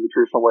ways. The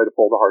traditional way to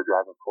pull the hard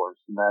drive, of course,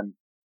 and then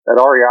at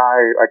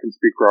REI, I can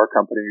speak for our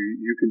company.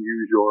 You can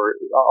use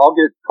I'll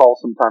get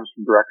calls sometimes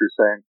from directors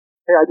saying,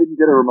 "Hey, I didn't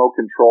get a remote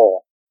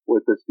control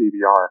with this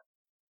DVR."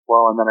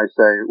 Well, and then I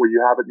say, "Well,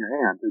 you have it in your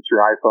hand. It's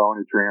your iPhone.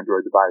 It's your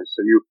Android device.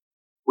 So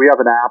we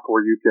have an app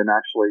where you can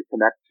actually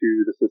connect to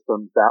the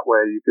system. That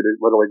way, you could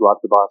literally go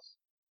out to the bus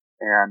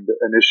and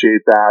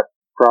initiate that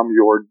from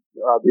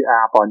the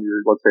app on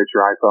let's say it's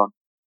your iPhone,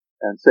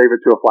 and save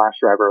it to a flash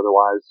drive or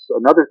otherwise."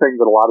 Another thing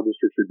that a lot of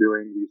districts are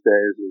doing these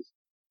days is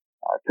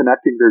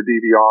connecting their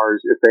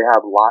DVRs if they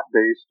have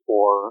lot-based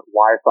or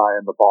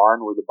Wi-Fi in the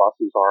barn where the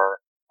buses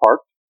are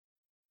parked,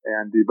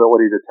 and the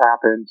ability to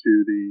tap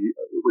into the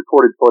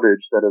recorded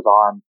footage that is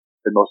on,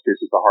 in most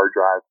cases, the hard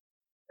drive,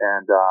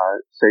 and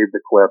save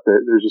the clip.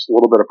 There's just a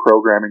little bit of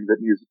programming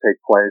that needs to take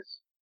place.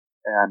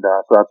 And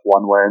so that's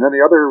one way. And then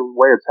the other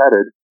way it's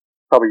headed,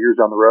 probably years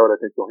down the road,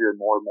 I think you'll hear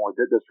more and more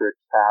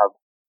districts have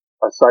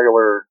a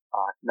cellular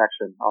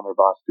connection on their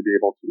bus to be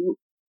able to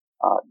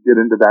get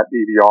into that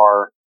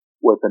DVR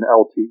with an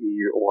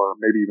LTE or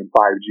maybe even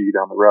 5G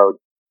down the road,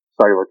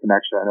 cellular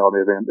connection. I know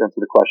they've answered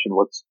the question,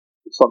 what's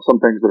some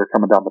things that are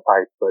coming down the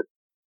pipe, but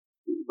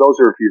those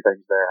are a few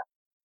things there.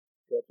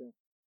 Gotcha.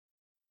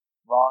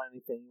 Ron,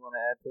 anything you want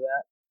to add to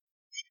that?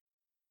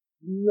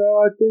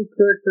 No, I think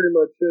Craig pretty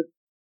much hit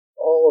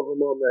all of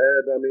them on the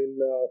head. I mean,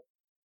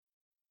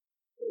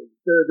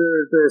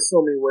 there are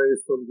so many ways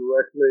from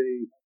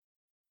directly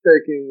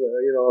taking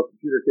a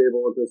computer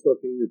cable and just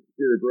hooking your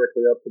computer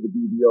directly up to the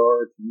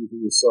DVR to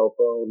using your cell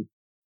phone.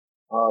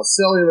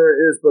 Cellular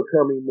is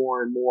becoming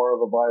more and more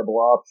of a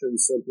viable option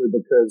simply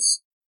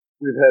because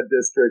we've had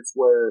districts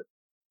where,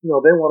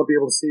 they want to be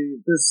able to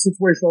see there's a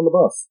situation on the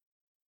bus.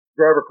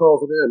 Driver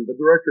calls it in. The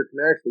director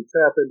can actually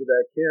tap into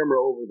that camera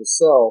over the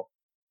cell,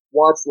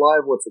 watch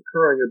live what's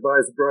occurring,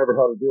 advise the driver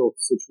how to deal with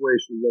the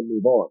situation, and then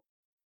move on.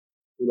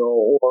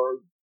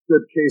 Or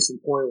good case in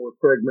point where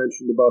Craig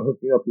mentioned about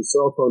hooking up your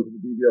cell phone to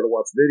the DVR to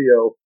watch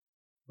video.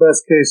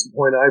 Best case in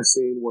point I've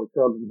seen where it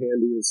comes in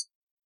handy is,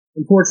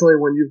 unfortunately,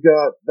 when you've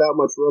got that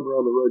much rubber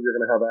on the road, you're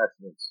going to have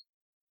accidents.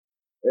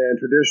 And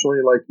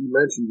traditionally, like you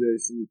mentioned,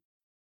 Jason,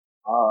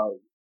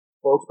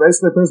 folks,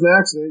 basically, if there's an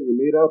accident, you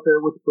meet out there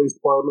with the police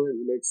department,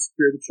 you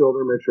secure the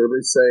children, make sure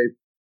everybody's safe.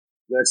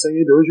 Next thing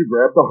you do is you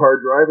grab the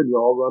hard drive and you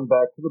all run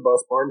back to the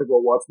bus barn to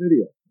go watch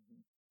video.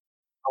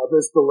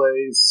 This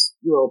delays,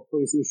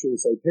 police issuing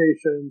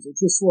citations.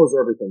 It just slows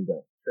everything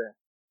down. Sure.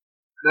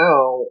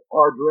 Now,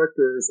 our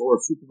directors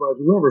or supervisor,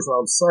 whoever's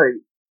on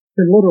site,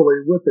 can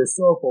literally, with their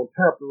cell phone,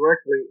 tap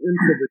directly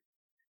into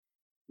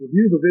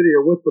review the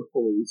video with the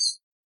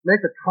police,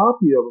 make a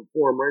copy of it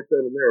for them right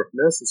then and there if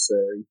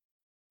necessary.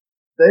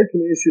 They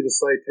can issue the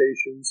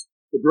citations.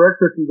 The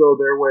director can go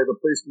their way. The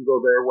police can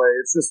go their way.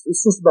 It's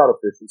just about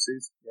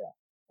efficiencies. Yeah.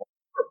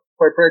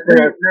 Quite frankly,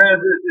 is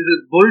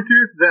it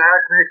Bluetooth that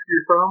connects to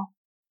your phone?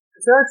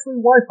 It's actually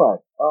Wi-Fi.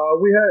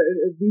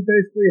 We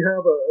basically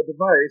have a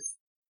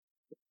device.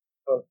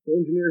 The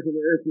engineers in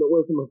their infinite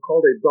wisdom have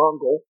called a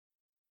dongle.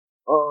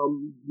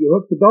 You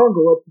hook the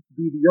dongle up to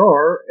the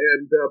DVR,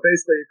 and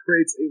basically it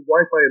creates a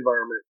Wi-Fi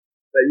environment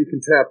that you can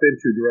tap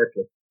into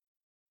directly.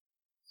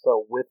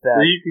 So with that,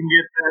 so you can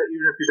get that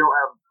even if you don't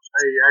have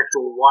a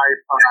actual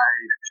Wi-Fi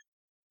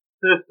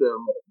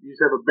system. You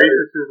just have a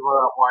basic system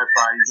without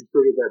Wi-Fi. You can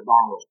still get that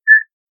dongle.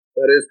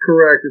 That is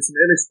correct. It's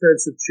an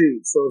inexpensive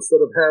cheat. So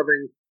instead of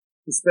having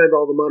to spend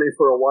all the money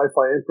for a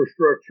Wi-Fi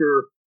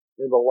infrastructure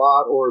in the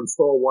lot or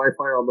install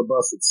Wi-Fi on the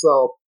bus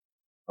itself,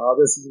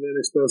 this is an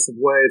inexpensive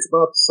way. It's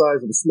about the size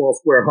of a small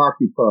square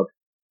hockey puck.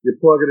 You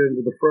plug it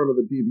into the front of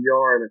the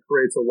DVR and it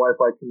creates a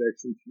Wi-Fi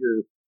connection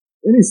to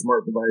any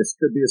smart device.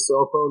 Could be a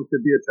cell phone,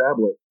 could be a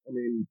tablet. I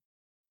mean,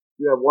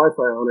 you have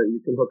Wi-Fi on it,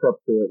 you can hook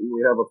up to it, and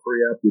we have a free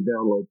app you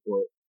download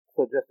for it.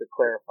 So just to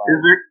clarify,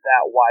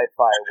 that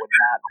Wi-Fi would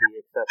not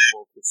be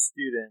accessible to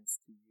students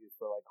to use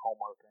for like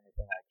homework or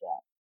anything like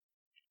that.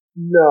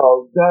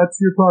 No, that's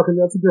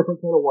a different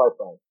kind of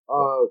Wi-Fi.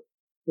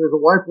 There's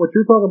what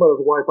you're talking about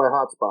is a Wi-Fi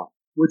hotspot,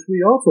 which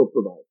we also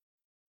provide,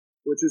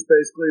 which is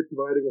basically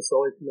providing a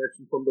cellular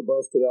connection from the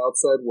bus to the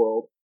outside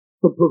world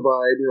to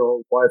provide,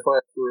 Wi-Fi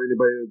for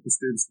anybody, the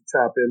students to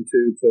tap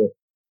into to,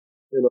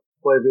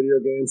 play video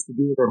games, to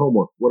do their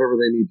homework, whatever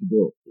they need to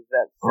do. Is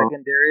that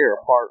secondary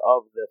or part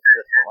of the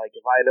system? Like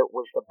if I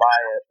was to buy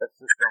a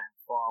system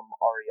from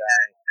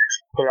REI,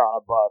 put it on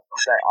a bus,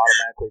 does that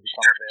automatically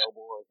become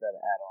available or is that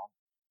an add-on?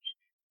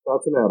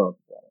 That's an add-on.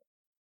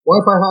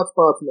 Wi-Fi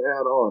hotspot's an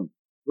add-on.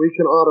 We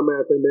can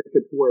automatically make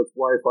it to where it's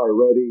Wi-Fi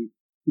ready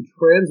to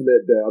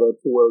transmit data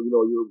to where,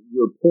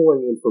 you're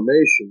pulling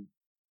information,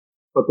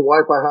 but the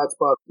Wi-Fi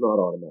hotspot's not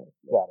automatic.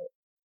 Got it.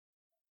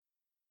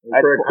 I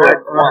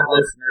want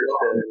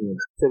listeners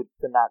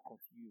to not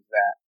confuse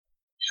that.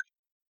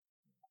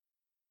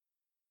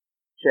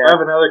 Chad? I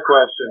have another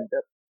question.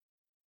 Yep.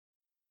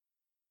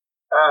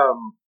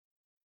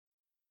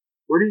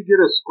 Where do you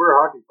get a square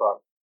hockey puck?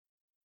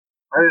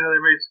 I didn't know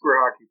they made square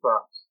hockey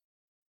pucks.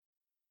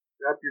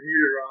 Got your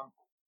heater on.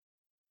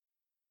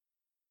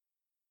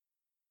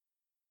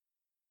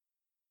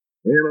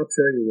 And I'll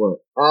tell you what.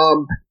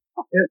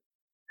 It's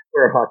a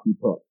square hockey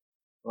puck.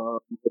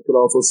 I could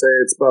also say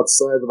it's about the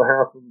size of a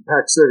half of a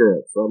pack of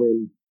cigarettes. I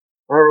mean,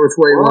 however which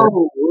way you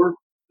want.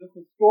 This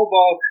is school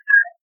bus.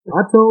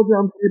 I told you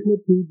I'm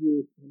keeping it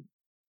PG.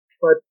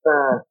 But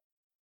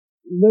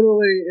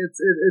literally,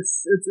 it's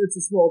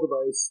a small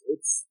device.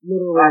 It's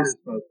literally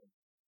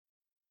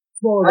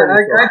smaller than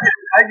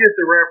I get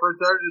the reference.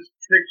 I was just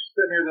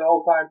sitting here the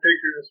whole time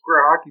picturing a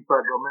square hockey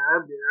puck. Oh man,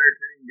 that'd be an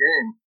entertaining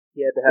game.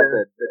 He had to have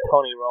the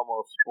Tony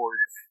Romo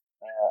sports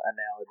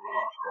analogy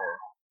there.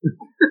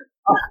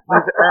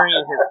 He's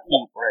earning his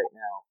keep right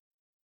now.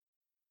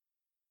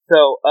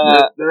 So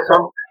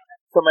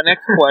my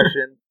next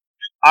question,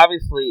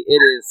 obviously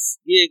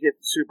it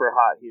gets super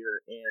hot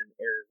here in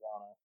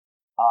Arizona.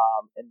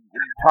 And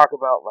when you talk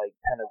about like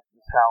kind of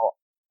just how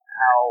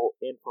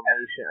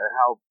information or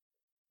how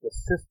the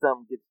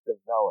system gets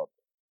developed,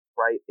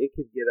 right? It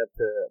could get up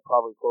to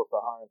probably close to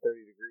 130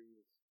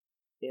 degrees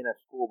in a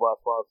school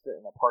bus while it's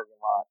sitting in a parking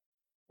lot.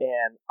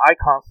 And I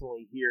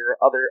constantly hear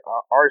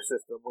our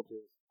system, which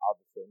is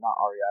obviously not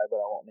REI,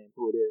 but I won't name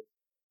who it is,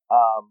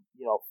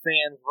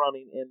 fans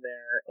running in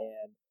there,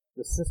 and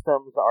the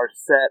systems are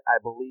set, I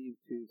believe,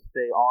 to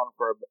stay on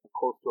for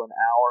close to an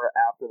hour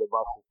after the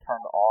bus is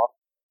turned off,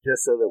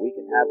 just so that we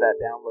can have that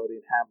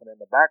downloading happen in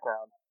the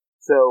background.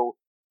 So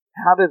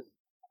how do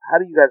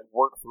you guys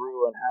work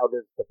through, and how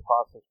does the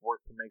process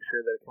work to make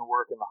sure that it can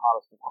work in the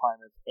hottest of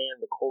climates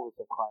and the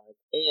coldest of climates?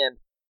 And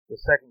the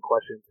second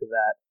question to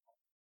that,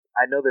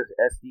 I know there's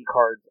SD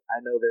cards.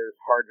 I know there's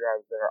hard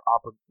drives that are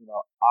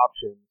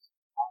options,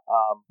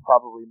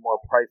 probably more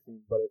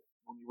pricing. But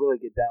when you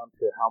really get down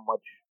to how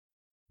much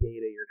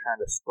data you're trying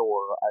to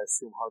store, I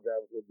assume hard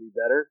drives would be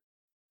better.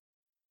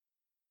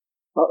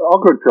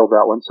 I'll go and fill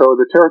that one. So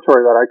the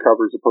territory that I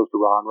cover, as opposed to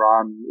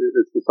Ron,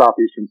 it's the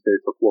southeastern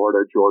states of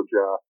Florida,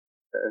 Georgia,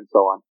 and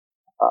so on.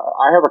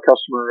 I have a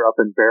customer up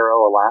in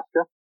Barrow,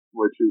 Alaska,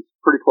 which is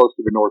pretty close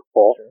to the North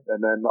Pole, sure.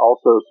 And then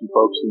also some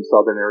folks in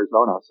southern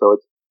Arizona. So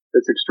it's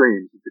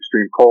extreme. It's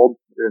extreme cold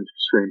and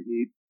extreme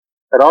heat.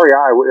 At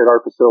REI, at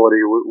our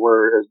facility,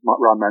 we're, as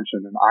Ron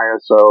mentioned, an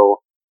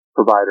ISO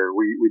provider.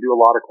 We do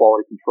a lot of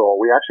quality control.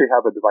 We actually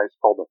have a device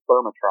called the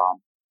Thermatron,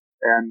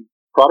 and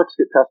products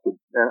get tested.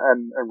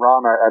 And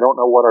Ron, I don't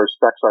know what our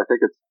specs are. I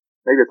think it's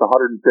 155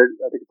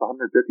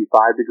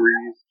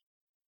 degrees.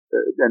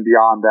 And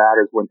beyond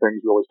that is when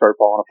things really start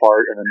falling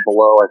apart. And then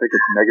below, I think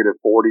it's negative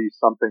 40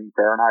 something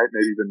Fahrenheit,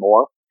 maybe even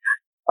more.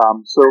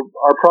 So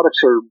our products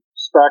are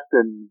spec'd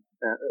and,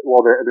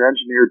 they're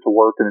engineered to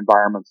work in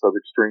environments of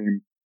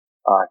extreme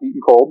heat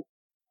and cold,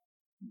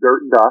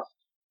 dirt and dust,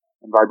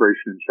 and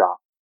vibration and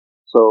shock.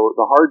 So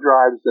the hard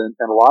drives and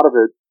a lot of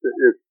it,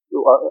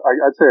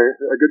 I'd say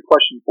a good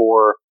question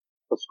for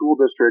a school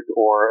district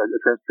or a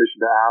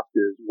transportation to ask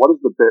is, what is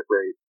the bit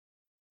rate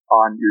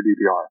on your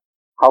DVR?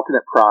 How can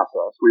it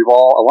process?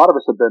 A lot of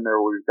us have been there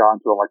where we've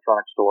gone to an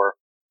electronics store.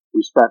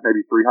 We spent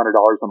maybe $300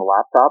 on a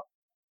laptop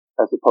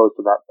as opposed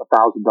to that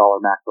 $1,000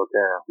 MacBook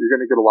Air. You're going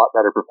to get a lot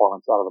better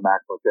performance out of the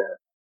MacBook Air.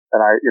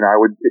 And I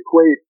would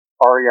equate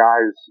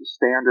REI's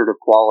standard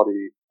of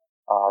quality,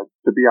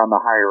 to be on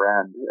the higher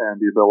end and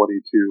the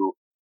ability to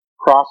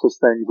process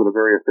things at a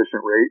very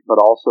efficient rate, but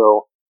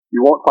also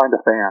you won't find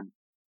a fan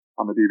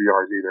on the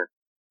DVRs either.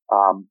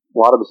 A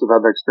lot of us have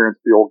had the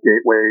experience of the old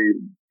Gateway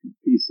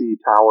PC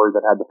tower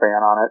that had the fan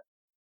on it,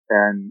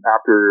 and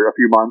after a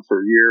few months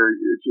or a year,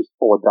 it's just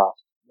full of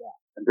dust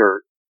and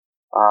dirt.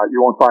 You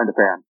won't find a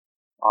fan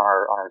on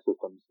our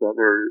systems.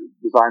 They're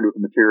designed with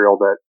a material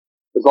that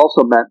is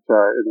also meant to,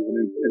 it is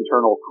an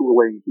internal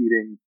cooling,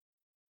 heating,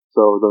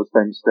 so those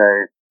things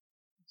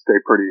stay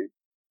pretty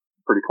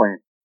clean.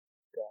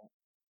 Okay.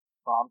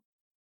 Tom?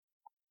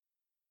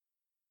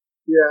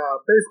 Yeah,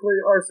 basically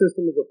our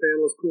system is a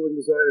fanless cooling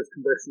design. It's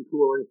convection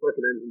cooling. It's like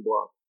an engine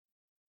block.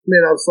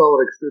 Made out of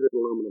solid extruded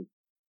aluminum.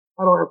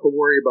 I don't have to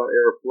worry about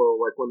airflow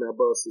like when that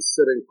bus is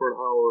sitting for an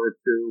hour or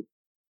two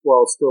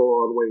while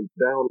still on way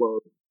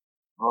download.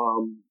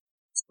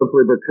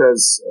 Simply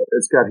because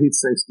it's got heat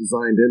sinks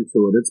designed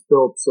into it. It's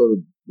built so to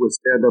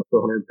withstand up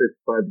to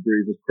 155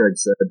 degrees, as Craig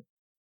said.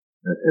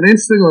 And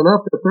interestingly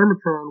enough, the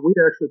Thermatron we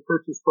actually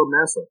purchased from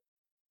NASA.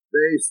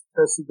 They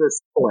tested their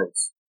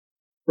satellites.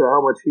 So how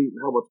much heat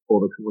and how much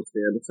cold it can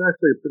withstand. It's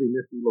actually a pretty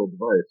nifty little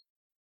device.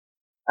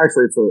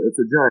 Actually,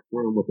 it's a giant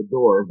room with a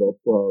door that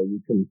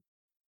you can,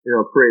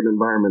 create an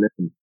environment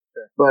in.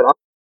 Sure. But the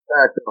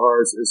fact that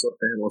ours is a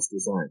fanless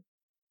design,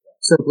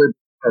 simply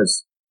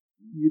because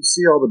you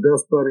see all the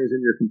dust bunnies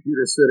in your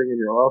computer sitting in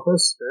your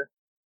office. Sure.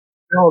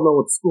 We all know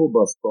what the school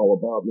bus is all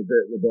about and the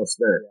dirt and the dust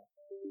there. Yeah.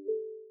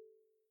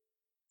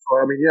 So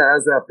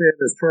as that fan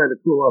is trying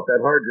to cool off that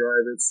hard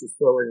drive, it's just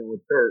filling it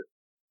with dirt.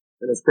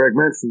 And as Craig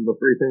mentioned, the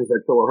three things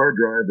that kill a hard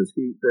drive is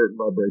heat, dirt,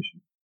 and vibration.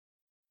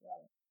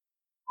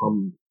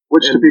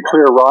 Which, to be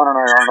clear, Ron and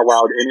I aren't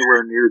allowed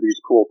anywhere near these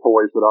cool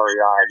toys at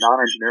REI.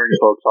 Non-engineering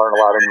folks aren't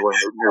allowed anywhere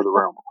near the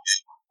room.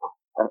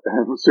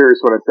 I'm serious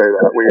when I say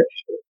that.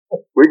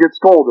 We get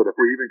scolded if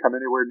we even come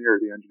anywhere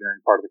near the engineering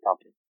part of the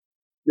company.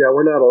 Yeah,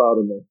 we're not allowed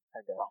in there.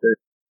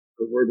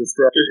 We're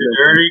distracted. Is it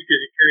dirty?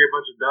 Could you carry a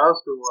bunch of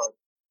dust or what?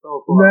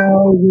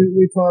 No,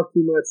 we talk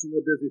too much and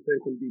we're busy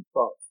thinking deep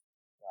thoughts.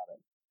 Got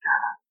it.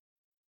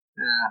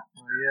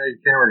 Yeah,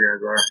 you camera guys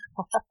are.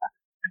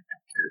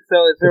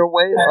 So is there a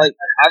way, like,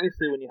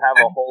 obviously when you have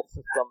a whole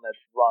system that's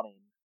running,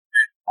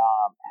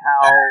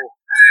 how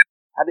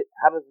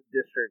does the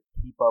district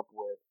keep up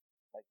with,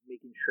 like,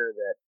 making sure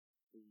that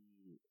the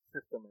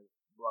system is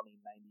running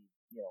 100%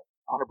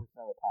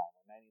 of the time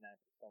or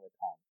 99% of the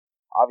time?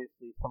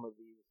 Obviously some of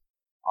these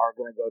are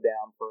going to go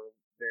down for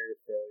various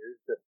failures,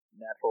 just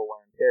natural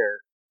wear and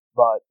tear,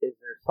 but is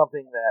there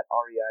something that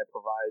REI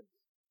provides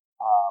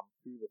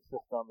through the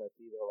system that's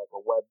either like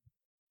a web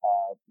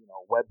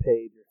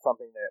page or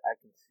something that I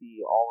can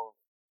see all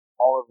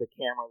of the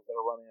cameras that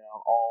are running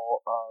on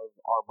all of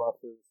our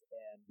buses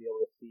and be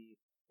able to see,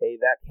 hey,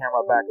 that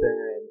camera back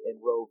there in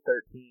row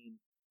 13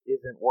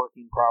 isn't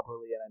working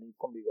properly and I need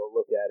somebody to go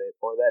look at it,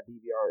 or that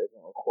DVR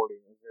isn't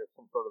recording. Is there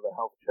some sort of a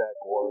health check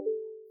or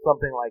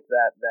something like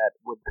that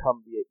would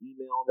come via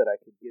email that I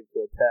could give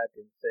to a tech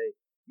and say,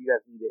 you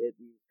guys need to hit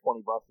these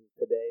 20 buses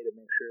today to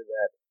make sure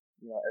that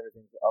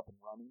everything's up and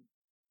running?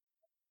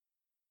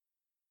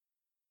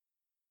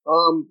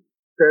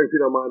 Craig, if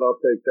you don't mind, I'll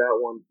take that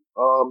one.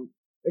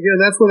 Again,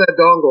 that's where that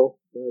dongle,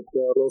 that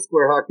little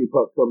square hockey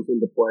puck comes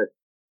into play.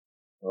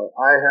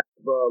 I have,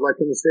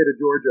 like in the state of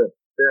Georgia,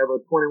 they have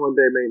a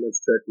 21-day maintenance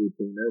check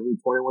routine. Every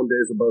 21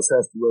 days, a bus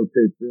has to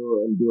rotate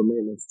through and do a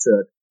maintenance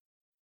check.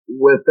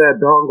 with that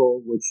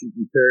dongle, which you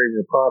can carry in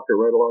your pocket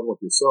right along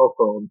with your cell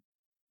phone,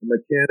 the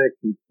mechanic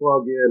can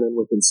plug in and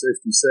within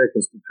 60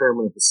 seconds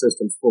determine if the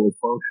system's fully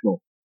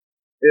functional.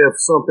 If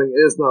something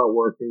is not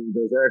working,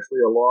 there's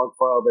actually a log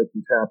file they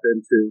can tap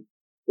into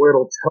where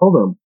it'll tell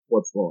them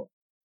what's wrong.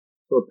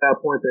 So at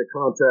that point, they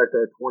contact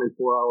our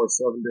 24-hour,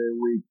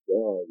 7-day-a-week,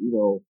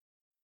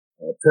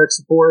 tech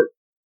support.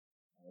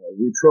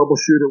 We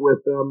troubleshoot it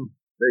with them.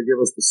 They give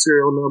us the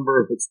serial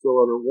number if it's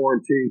still under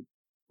warranty.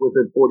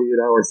 Within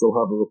 48 hours, they'll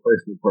have a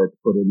replacement part to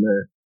put in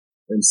there.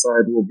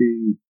 Inside will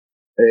be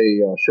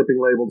a shipping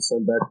label to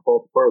send back the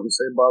faulty part in the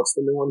same box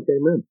the new one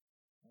came in.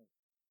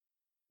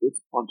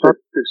 To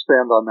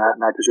expand on that,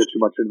 not to get too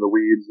much into the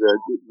weeds,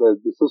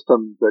 the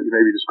system that you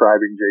may be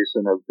describing,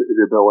 Jason, of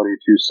the ability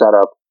to set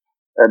up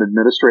an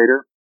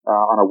administrator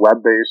on a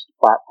web-based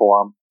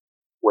platform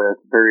with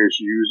various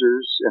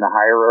users in a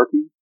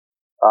hierarchy,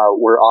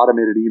 where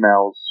automated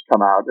emails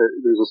come out.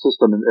 There's a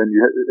system, and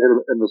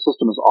the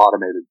system is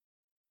automated,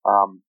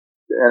 and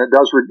it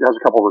has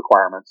a couple of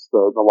requirements.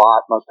 The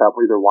lot must have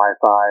either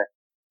Wi-Fi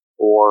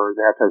or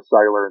they have to have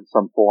cellular in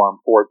some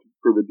form for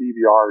the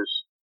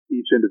DVRs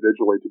each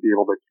individually to be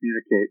able to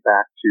communicate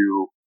back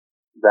to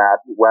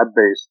that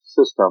web-based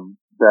system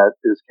that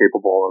is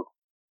capable of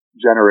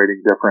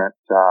generating different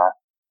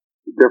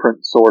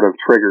sort of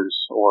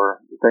triggers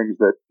or things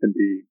that can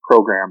be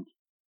programmed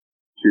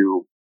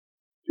to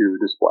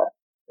display.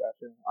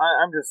 Gotcha.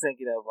 I'm just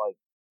thinking of like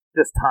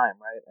just time,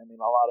 right? I mean,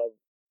 a lot of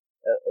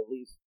at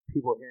least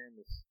people here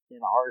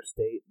in our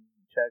state, and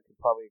Chad could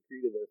probably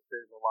agree to this.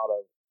 There's a lot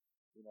of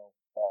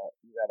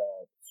you got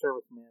a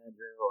service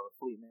manager or a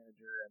fleet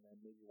manager and then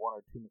maybe one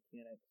or two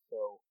mechanics.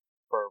 So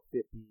for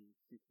 50,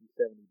 60,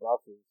 70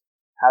 buses,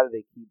 how do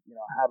we keep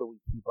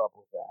up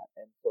with that?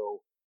 And so,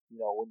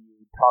 when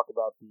you talk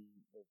about the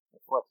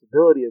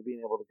flexibility of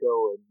being able to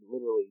go and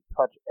literally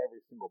touch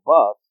every single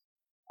bus,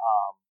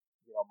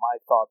 my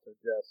thoughts are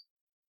just,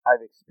 I've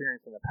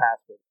experienced in the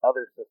past with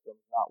other systems,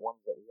 not ones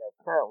that we have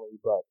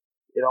currently, but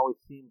it always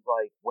seems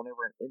like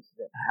whenever an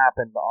incident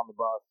happened on the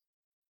bus,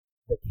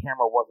 the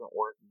camera wasn't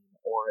working,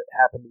 or it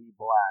happened to be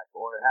black,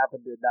 or it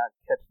happened to not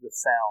catch the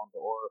sound,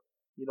 or,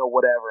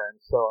 whatever. And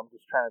so I'm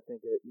just trying to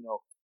think that,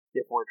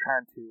 if we're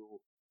trying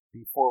to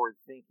be forward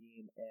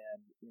thinking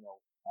and,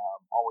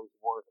 always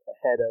work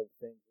ahead of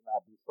things and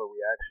not be so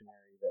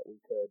reactionary, that we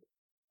could,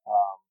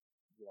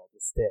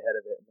 just stay ahead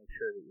of it and make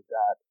sure that you've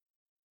got,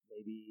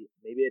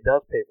 maybe it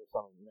does pay for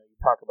something. You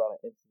talk about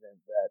an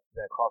incident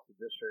that cost the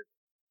district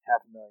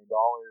 $500,000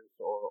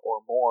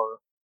 or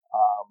more,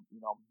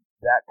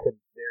 that could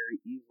very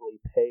easily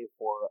pay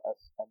for a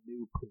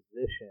new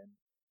position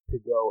to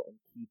go and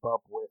keep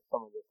up with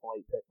some of this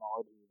light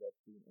technology that's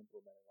being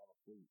implemented on the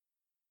fleet.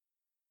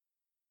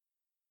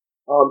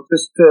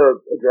 Just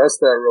to address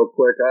that real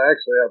quick, I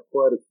actually have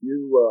quite a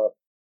few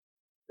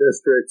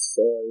districts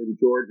in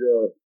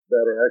Georgia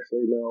that are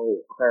actually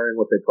now hiring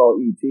what they call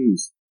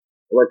ETs,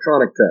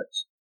 electronic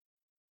techs.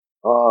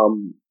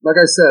 Like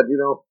I said,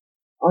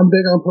 I'm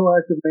big on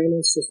proactive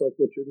maintenance, just like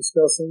what you're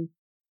discussing.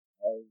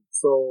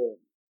 So,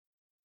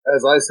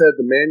 as I said,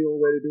 the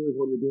manual way to do it is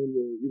when you're doing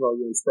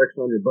your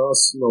inspection on your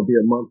bus, be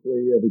it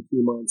monthly, every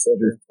 2 months,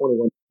 every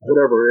 21,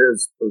 whatever it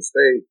is per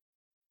state.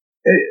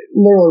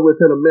 Literally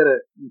within a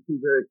minute, you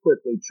can very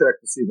quickly check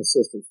to see the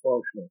system's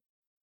functional.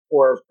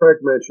 Or as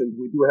Craig mentioned,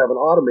 we do have an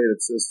automated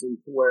system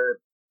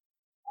where,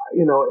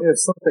 if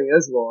something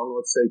is wrong,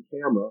 let's say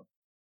camera,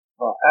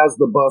 as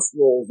the bus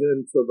rolls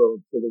into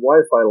the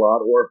Wi-Fi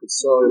lot, or if it's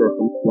cellular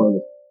from one,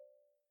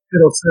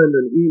 it'll send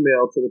an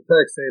email to the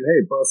tech saying,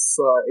 hey,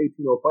 bus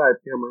 1805,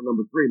 camera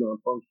number 3,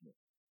 non-functional.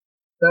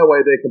 That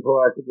way they can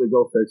proactively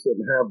go fix it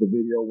and have the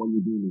video when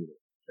you do need it.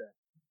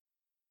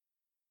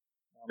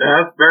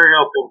 Yeah, that's very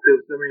helpful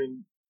because,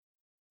 I'm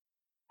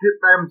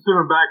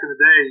assuming back in the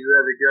day you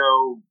had to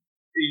go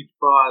each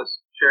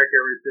bus, check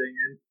everything,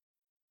 and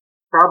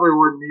probably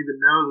wouldn't even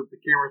know that the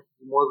camera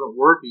system wasn't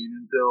working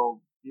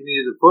until you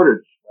needed the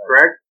footage,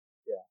 correct?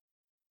 Yeah.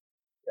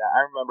 Yeah,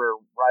 I remember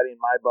riding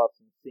my bus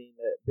and seeing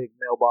that big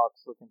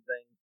mailbox looking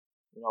thing,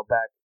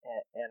 back,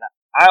 and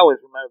I always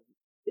remember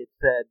it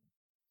said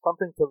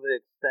something to the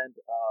extent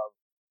of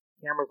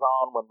cameras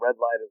on when red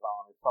light is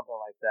on or something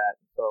like that.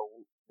 And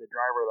so the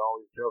driver would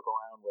always joke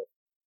around with,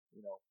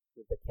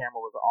 that the camera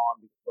was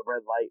on because the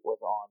red light was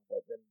on,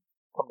 but then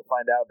come to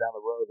find out down the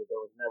road that there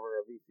was never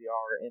a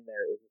VCR in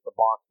there. It was just a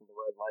box with a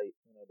red light,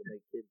 to make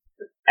kids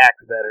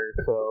act better.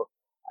 So,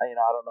 I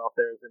don't know if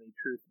there's any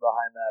truth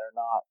behind that or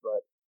not,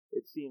 but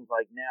it seems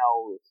like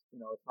now it's,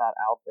 it's not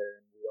out there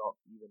and we don't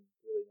even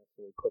really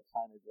necessarily put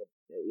signage up,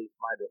 at least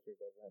my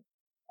district doesn't,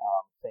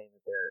 saying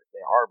that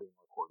they are being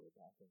recorded.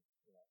 And I think,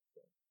 so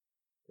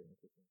pretty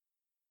interesting.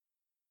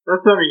 That's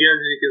something you guys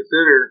need to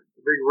consider.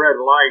 The big red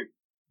light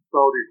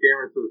installed your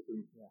camera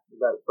system. Yeah. With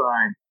that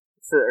sign.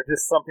 So, or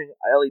just something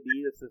LED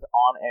that says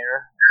on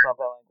air,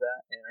 something like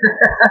that.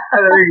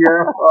 There you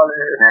go, on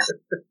air.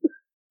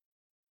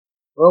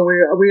 Well,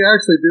 we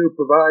actually do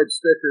provide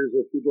stickers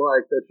if you'd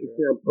like that you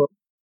can put.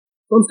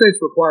 Some states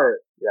require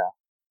it. Yeah.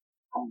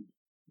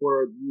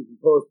 where you can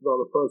post it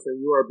on the front saying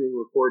you are being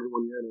recorded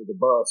when you enter the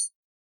bus.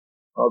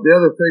 The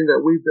other thing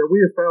that we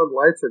have found,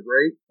 lights are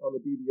great on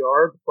the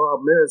DVR. The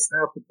problem is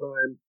half the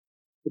time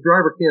the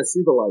driver can't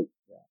see the light.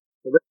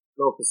 So they don't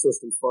know if the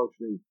system's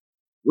functioning.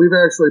 We've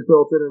actually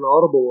built in an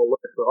audible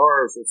alert for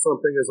ours. If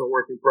something isn't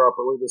working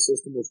properly, the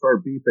system will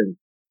start beeping.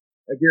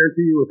 I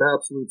guarantee you with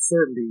absolute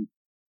certainty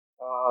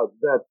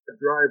that the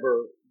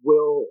driver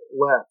will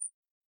let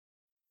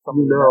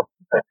you know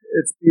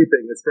it's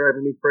beeping. It's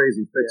driving me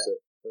crazy. Fix it.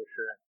 For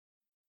sure.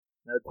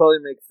 No, it totally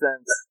makes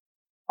sense.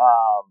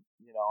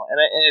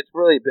 And it's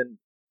really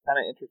been kind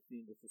of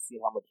interesting just to see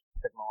how much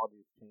technology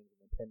has changed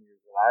in the 10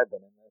 years that I've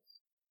been in this.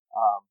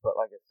 But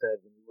like I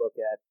said, when you look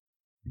at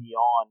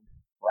beyond,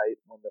 right,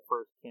 when the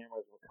first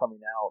cameras were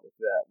coming out, if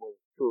that was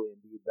truly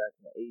indeed back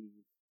in the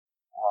 80s,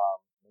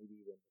 maybe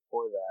even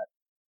before that,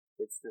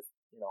 it's just,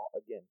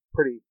 again,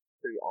 pretty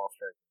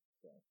awe-striking.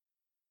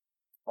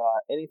 So,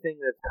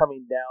 anything that's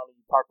coming down,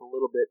 you talked a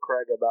little bit,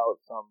 Craig, about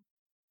some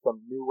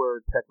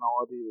newer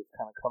technology that's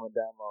kind of coming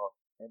down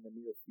in the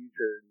near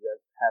future. Do you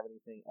guys have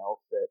anything else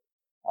that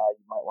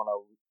you might want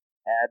to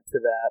add to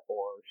that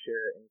or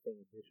share anything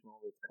additional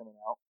that's coming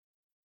out?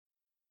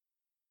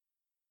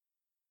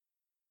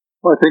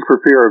 Well, I think for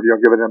fear of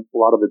giving them a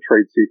lot of the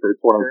trade secrets,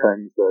 one of the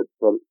things that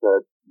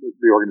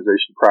the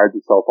organization prides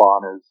itself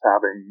on is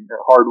having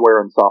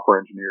hardware and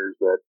software engineers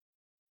that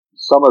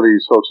some of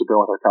these folks have been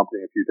with our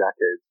company a few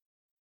decades.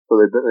 So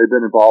they've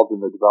been involved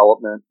in the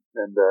development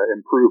and the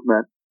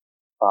improvement,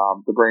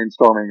 the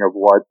brainstorming of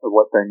what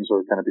things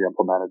are going to be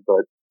implemented.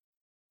 But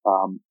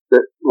a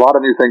lot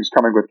of new things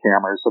coming with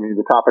cameras. I mean,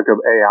 the topic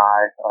of AI,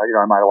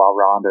 I might allow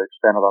Ron to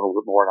expand on that a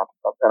little bit more,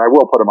 and I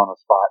will put him on the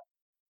spot.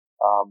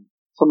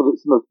 Some of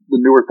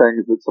the newer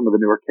things that some of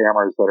the newer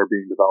cameras that are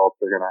being developed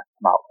are going to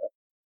come out with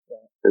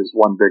is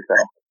one big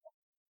thing.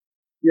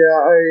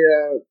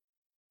 Yeah,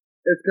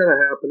 it's going to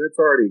happen. It's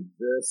already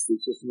exists.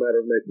 It's just a matter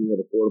of making it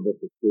affordable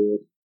for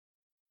schools.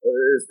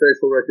 It's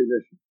facial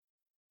recognition.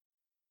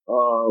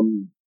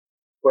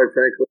 Quite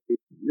frankly,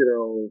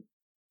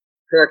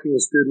 tracking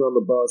a student on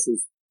the bus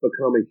has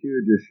become a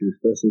huge issue,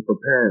 especially for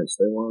parents.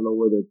 They want to know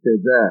where their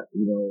kid's at,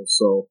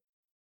 so.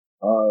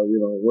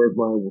 Where's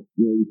my,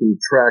 you can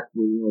track,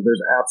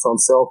 there's apps on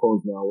cell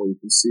phones now where you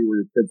can see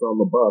where your kid's on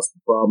the bus.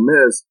 The problem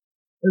is,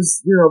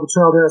 the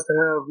child has to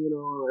have,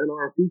 an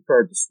RFID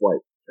card to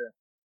swipe. Sure.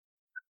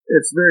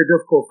 It's very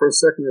difficult for a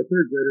second or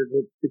third grader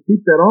to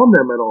keep that on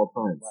them at all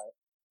times.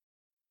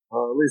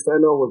 Right. At least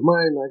I know with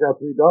mine, I got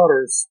 3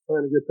 daughters,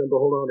 trying to get them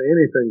to hold on to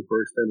anything for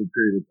an extended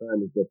period of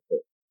time is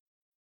difficult.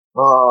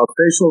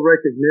 Facial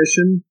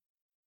recognition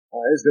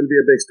is going to be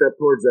a big step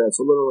towards that.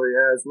 So literally,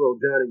 as little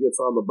Johnny gets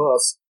on the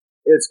bus,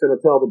 it's going to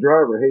tell the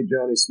driver, hey,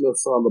 Johnny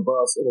Smith's on the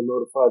bus. It'll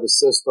notify the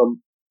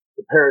system.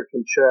 The parent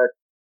can check.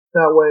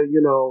 That way, if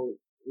you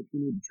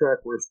need to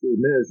track where a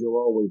student is, you'll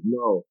always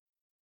know.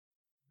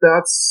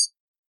 That's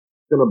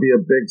going to be a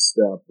big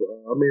step.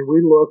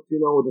 We looked,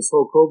 when this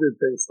whole COVID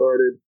thing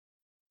started,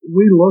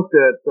 we looked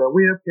at,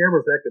 we have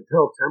cameras that could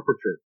tell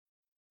temperature.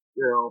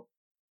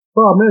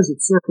 Problem is,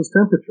 it's surface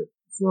temperature.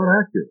 It's not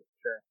accurate.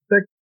 Sure.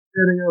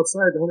 Standing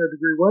outside the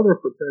 100-degree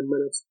weather for 10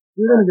 minutes,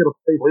 you're going to get a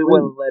face. We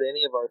wouldn't let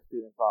any of our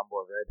students on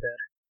board, right,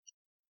 Ted?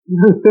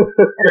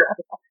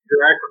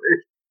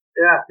 Exactly.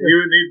 Yeah,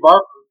 you would need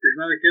buses because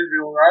none of the kids be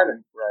able to ride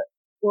them. Right.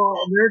 Well,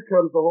 there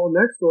comes the whole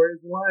next story is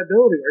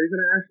liability. Are you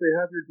going to actually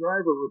have your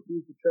driver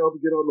refuse the child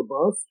to get on the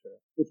bus?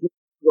 Which means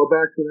go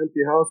back to an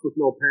empty house with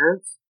no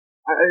parents?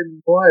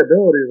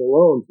 Liability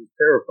alone is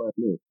terrifying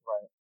me.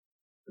 Right.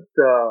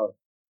 But,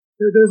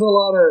 there's a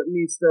lot of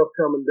neat stuff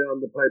coming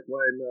down the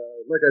pipeline.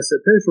 Like I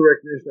said, facial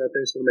recognition, I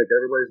think, is going to make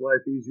everybody's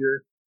life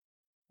easier.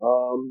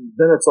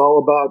 Then it's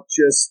all about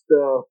just,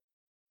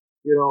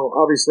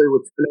 obviously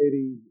with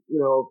 1080,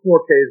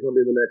 4K is going to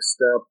be the next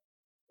step.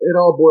 It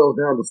all boils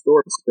down to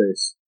storage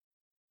space.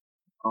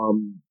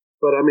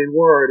 But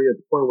we're already at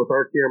the point with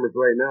our cameras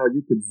right now, you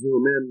could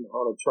zoom in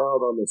on a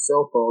child on their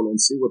cell phone and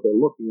see what they're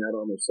looking at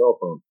on their cell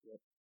phone.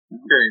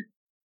 Okay.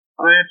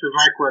 That answers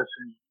my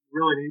question.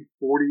 You really need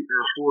 40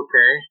 or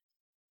 4K?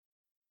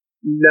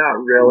 Not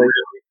really.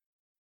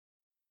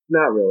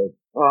 Not really.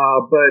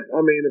 But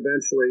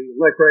eventually,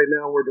 like right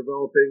now we're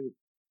developing,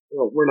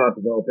 we're not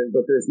developing,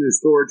 but there's new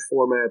storage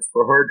formats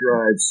for hard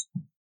drives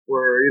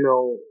where,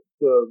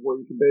 where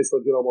you can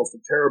basically get almost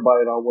a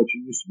terabyte on what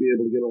you used to be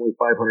able to get only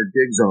 500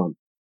 gigs on.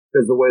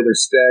 Because the way they're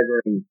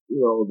staggering,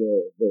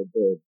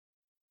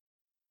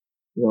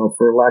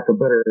 for lack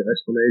of better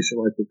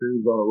explanation, like the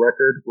things on a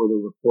record where they're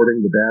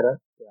recording the data.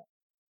 Yeah.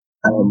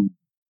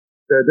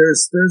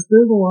 There's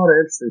a lot of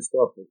interesting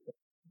stuff.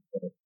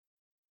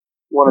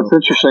 Well, it's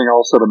interesting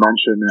also to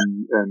mention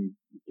and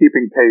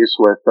keeping pace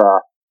with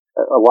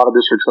a lot of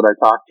districts that I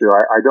talk to.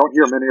 I don't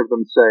hear many of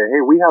them say,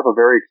 "Hey, we have a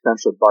very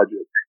extensive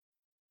budget."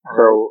 Right.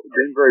 So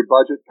being very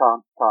budget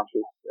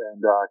conscious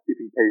and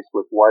keeping pace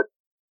with what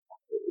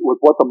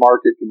the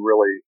market can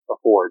really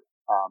afford,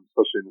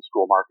 especially in the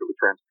school market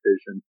with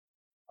transportation.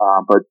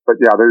 But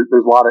yeah, there's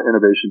a lot of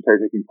innovation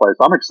taking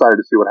place. I'm excited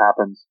to see what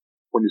happens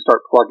when you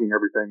start plugging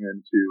everything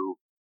into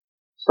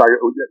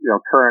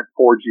current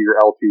 4G or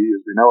LTE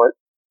as we know it.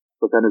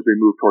 But then as we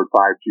move toward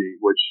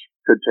 5G, which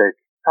could take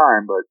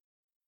time, but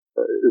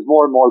as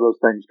more and more of those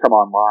things come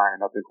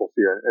online, I think we'll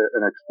see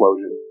an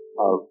explosion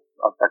of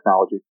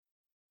technology.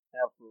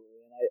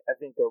 Absolutely, and I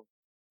think the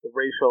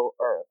facial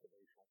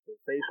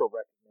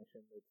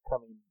recognition that's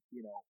coming,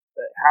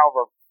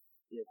 however,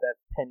 if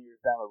that's 10 years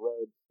down the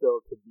road,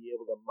 still to be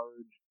able to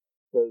merge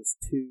those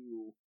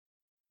two,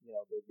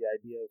 the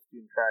idea of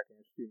student tracking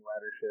and student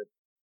ridership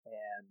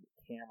and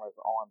cameras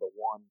onto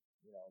one,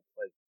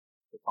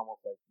 it's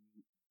almost like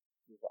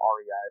these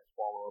REI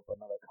swallow up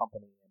another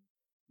company and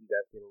you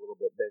guys get a little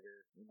bit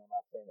bigger.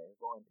 Not saying that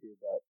you're going to,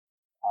 but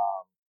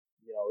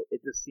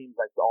it just seems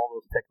like all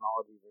those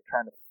technologies are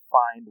trying to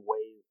find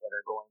ways that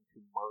are going to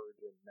merge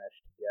and mesh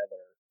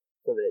together,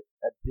 so that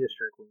a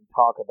district, when you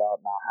talk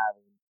about not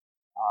having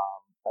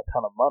a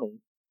ton of money,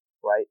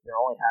 right? They're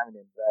only having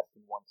to invest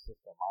in one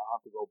system. I don't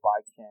have to go buy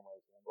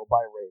cameras and go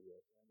buy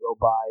radios and go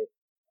buy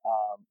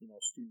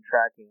student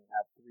tracking and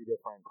have 3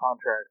 different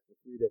contracts with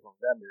 3 different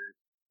vendors.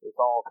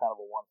 It's all kind of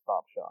a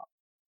one-stop shop.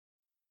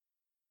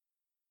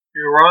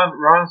 Yeah,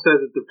 Ron says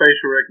that the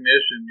facial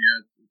recognition,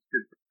 it's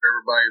good for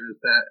everybody.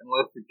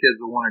 Unless the kid's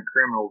a wanted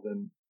criminal,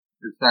 then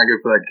it's not good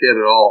for that kid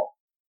at all.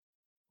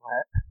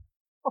 Right.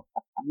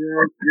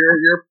 You're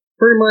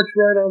pretty much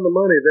right on the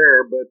money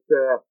there, but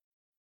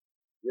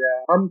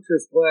I'm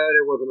just glad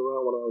it wasn't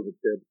around when I was a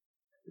kid.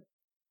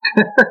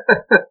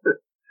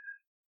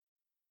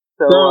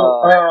 Go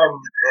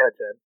ahead,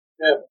 Chad.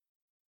 Yeah.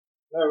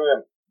 No,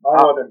 man.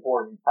 Mine wasn't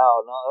important.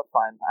 Oh, no, that's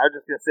fine. I was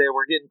just going to say,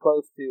 we're getting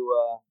close to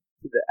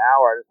the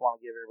hour. I just want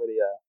to give everybody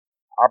a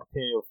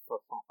opportunity for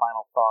some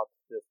final thoughts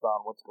just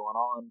on what's going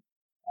on,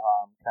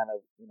 kind of,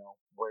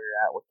 where you're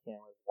at with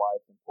cameras, why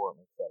it's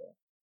important, etc.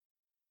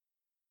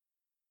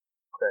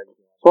 Craig.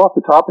 So off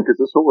the topic, is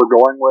this what we're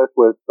going with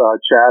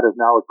Chad is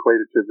now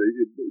equated to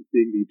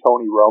being the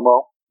Tony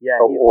Romo?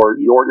 Yeah.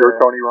 Your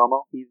Tony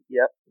Romo? He's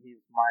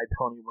my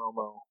Tony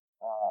Romo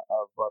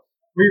of bus.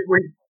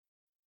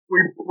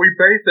 We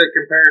base that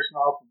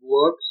comparison off of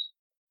looks,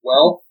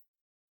 wealth,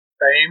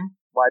 fame.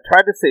 Well, I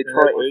tried to say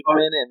Troy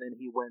Aikman, and then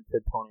he went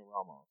to Tony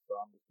Romo, so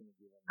I'm just going to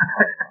give him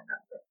Tony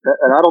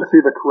Romo. And I don't see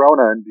the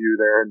Corona in view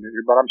there,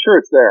 but I'm sure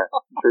it's there.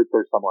 I'm sure it's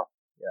there somewhere.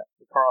 Yeah,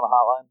 the Corona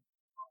hotline.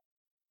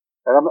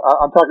 And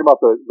I'm talking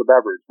about the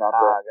beverage, not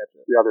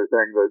gotcha. the other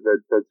thing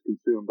that's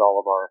consumed all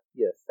of our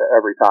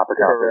every topic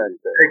out there these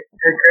days.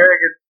 Hey, Craig,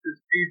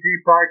 it's PG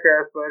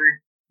podcast, buddy.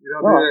 You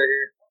don't do that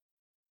here.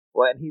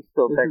 Well, and he's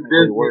still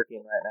technically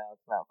working right now.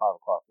 It's not 5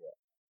 o'clock yet.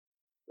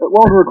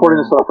 Well, we're recording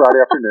this on a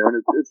Friday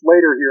afternoon. It's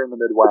later here in the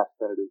Midwest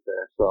than it is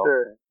there. So,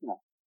 sure.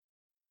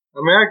 I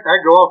mean, I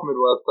go off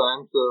Midwest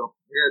time, so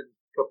we had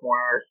a couple more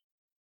hours.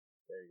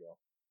 There you go.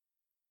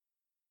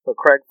 So,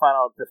 Craig,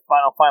 final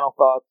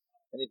thoughts.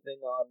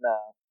 Anything on,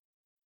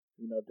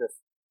 just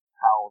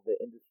how the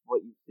industry,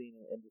 what you've seen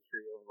in the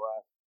industry over the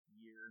last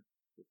year?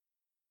 Just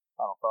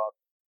final thoughts.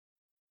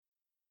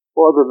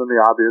 Well, other than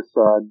the obvious,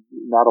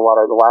 not a lot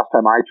of, the last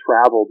time I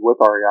traveled with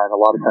REI, and a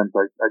lot of times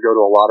I go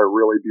to a lot of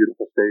really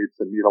beautiful states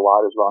and meet a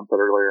lot, as Ron said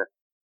earlier.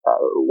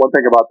 One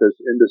thing about this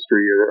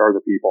industry are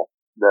the people.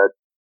 That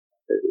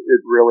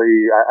it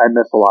really, I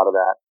miss a lot of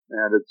that.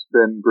 And it's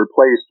been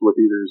replaced with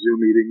either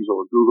Zoom meetings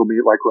or Google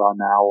Meet like we're on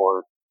now,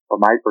 or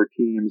Micro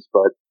Teams,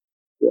 but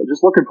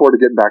just looking forward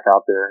to getting back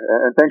out there.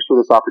 And thanks for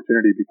this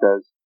opportunity,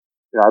 because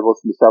I've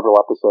listened to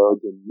several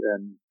episodes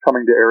and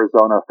coming to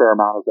Arizona a fair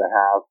amount as I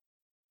have.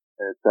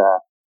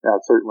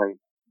 It's certainly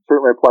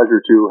a pleasure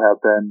to have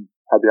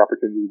had the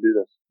opportunity to do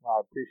this. Well,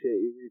 I appreciate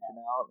you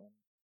reaching out, and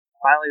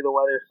finally the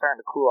weather's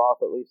starting to cool off,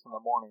 at least in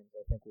the mornings.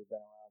 I think we've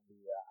been around the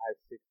high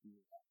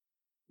 60s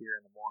here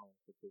in the mornings,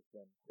 which has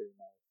been pretty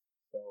nice.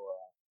 So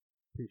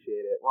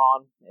appreciate it.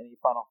 Ron, any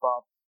final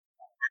thoughts?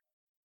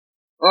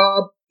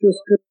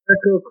 Just to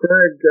echo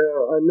Craig,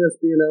 I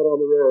miss being out on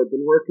the road.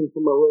 Been working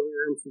from my living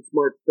room since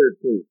March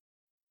 13th.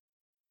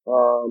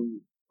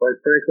 Quite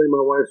frankly,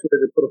 my wife's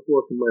ready to put a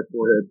fork in my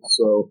forehead.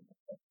 So,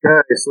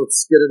 guys,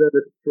 let's get it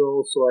under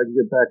control so I can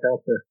get back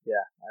out there.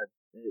 Yeah,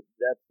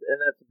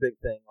 that's a big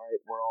thing,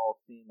 right? We're all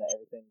seeing that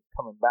everything's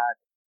coming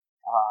back.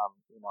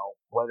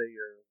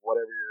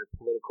 Whatever your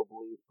political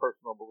beliefs,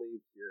 personal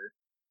beliefs,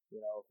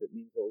 if it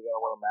means that we gotta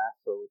wear a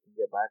mask so we can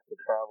get back to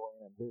traveling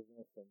and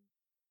business and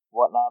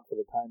whatnot for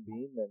the time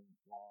being, then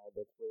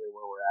that's really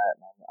where we're at.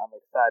 And I'm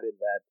excited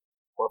that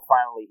we're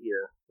finally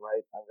here,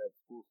 right? I've got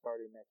school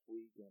starting next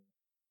week, and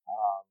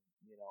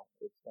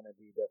it's going to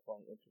be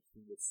definitely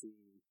interesting to see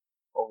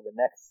over the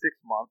next 6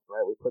 months,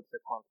 right? We put 6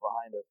 months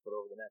behind us, but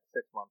over the next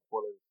 6 months,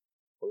 what does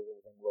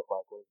everything look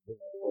like? What does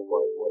business look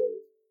like? What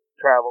does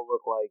travel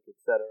look like,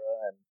 etc.?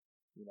 And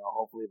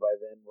hopefully by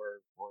then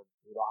we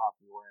don't have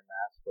to be wearing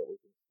masks, but we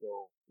can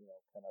still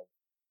kind of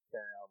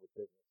carry on with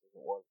business as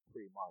it was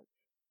pre-March.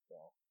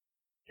 So,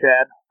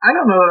 Chad, I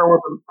don't know that I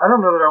want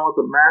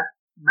the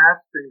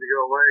mask thing to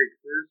go away.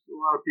 There's a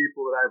lot of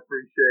people that I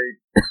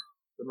appreciate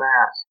the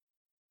mask.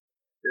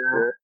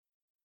 Sure.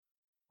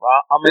 Well,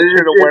 I'll make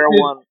sure to wear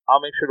one. I'll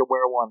make sure to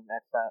wear one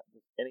next time,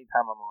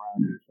 anytime I'm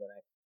around you.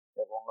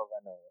 As long as I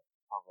know it.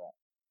 How's that?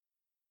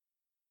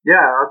 Yeah,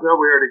 I thought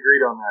we already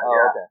agreed on that. Oh,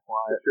 yeah. okay.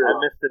 Well, sure. I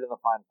missed it in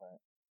the fine print.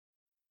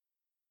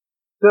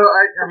 So,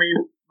 I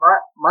mean,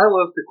 my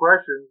list of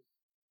questions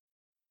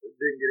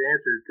didn't get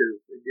answered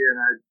because, again,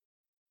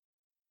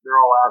 they're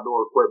all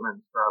outdoor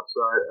equipment and stuff, so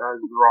I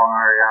was the wrong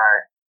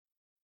REI.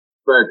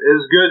 But it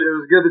was good. It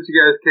was good that you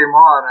guys came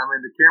on. I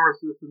mean, the camera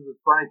systems,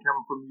 it's funny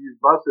coming from the used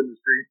bus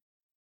industry.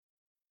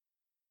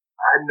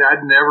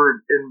 I'd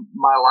never in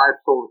my life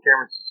sold a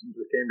camera system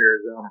that came to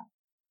Arizona.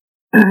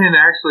 And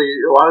actually,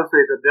 a lot of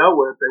states I dealt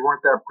with, they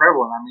weren't that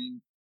prevalent. I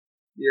mean,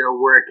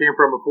 where I came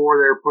from before,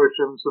 they were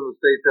pushing some of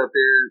the states out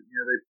there.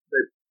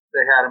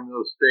 They had them in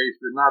those states,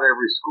 but not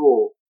every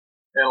school.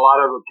 And a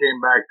lot of it came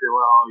back to,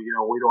 well,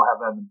 we don't have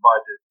that in the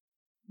budget.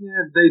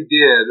 Yeah, they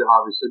did,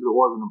 obviously, but it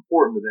wasn't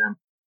important to them.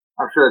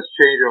 I'm sure that's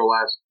changed over the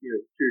last 2-3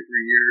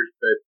 years,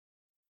 but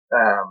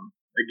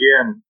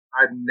again,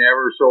 I'd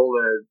never sold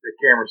a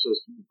camera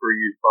system for a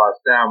used bus.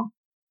 Now,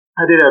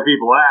 I did have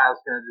people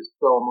ask, and I just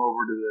throw them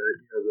over to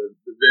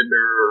the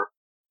vendor or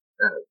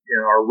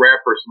our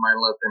rep or somebody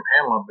and let them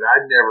handle them. But I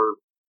never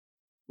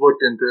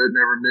looked into it,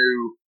 never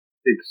knew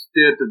the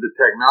extent of the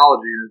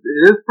technology. And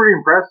it is pretty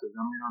impressive.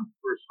 I mean,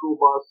 for a school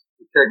bus,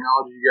 the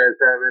technology you guys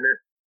have in it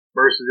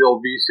versus the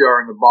old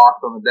VCR in the box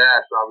on the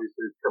dash,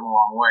 obviously it's come a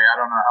long way. I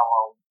don't know how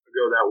long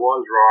ago that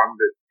was, Ron,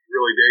 but you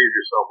really dated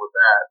yourself with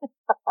that.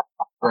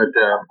 But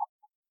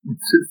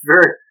it's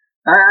very,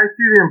 I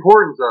see the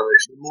importance of it.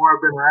 The more I've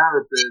been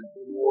around it,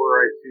 the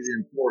more I see the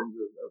importance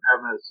of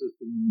having that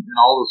system in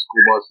all the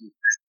school buses.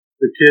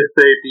 The kid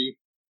safety,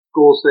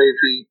 school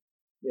safety,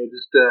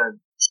 just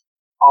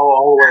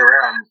all the way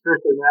around.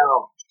 Especially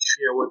now,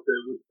 with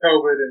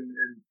COVID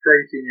and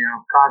tracing,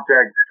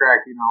 contact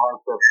tracking, all that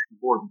stuff is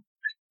important.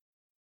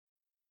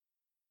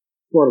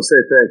 I want to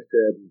say thanks,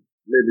 Chad.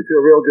 Made me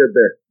feel real good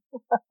there.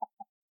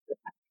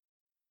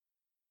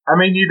 I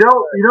mean, you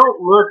don't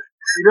look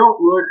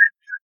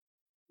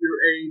your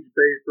age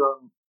based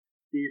on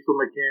diesel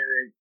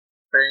mechanic,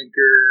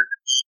 banker,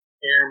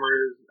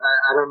 cameras.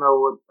 I don't know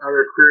what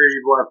other career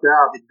you've left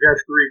out, but you've got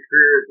 3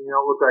 careers and you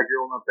don't look like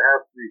you're old enough to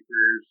have 3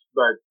 careers.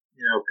 But,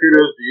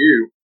 kudos to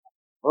you.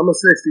 I'm a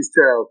 60s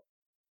child.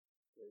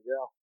 There you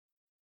go.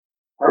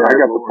 I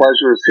got the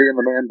pleasure of seeing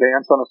the man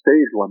dance on a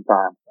stage one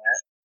time.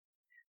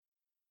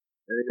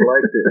 And he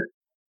liked it.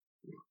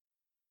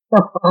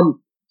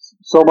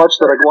 So much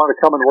that I wanted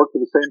to come and work for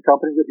the same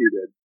company that he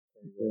did.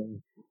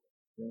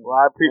 Well,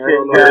 I appreciate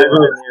you guys.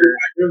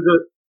 It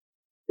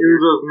was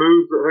those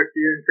moves that hooked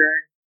you in,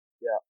 Craig?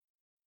 Yeah.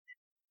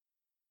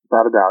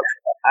 Without a doubt.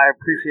 I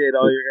appreciate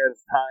all your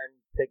guys' time,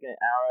 taking an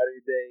hour out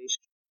of your day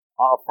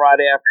on a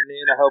Friday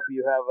afternoon. I hope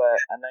you have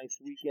a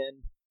nice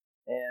weekend.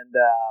 And,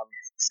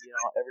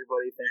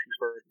 everybody, thank you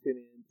for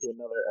tuning in to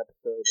another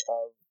episode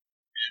of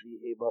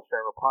the Hey Bus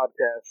Driver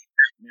podcast.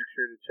 Make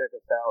sure to check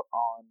us out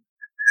on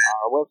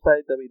our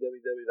website,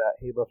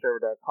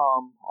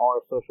 www.heybusdriver.com, all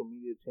our social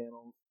media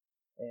channels.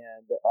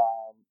 And,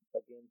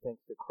 again,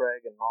 thanks to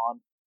Craig and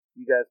Ron.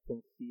 You guys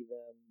can see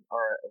them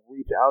or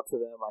reach out to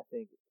them. I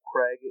think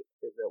Craig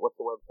what's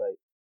the website?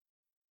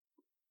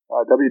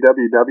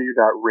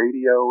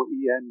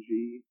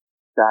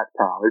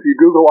 www.radioeng.com. If you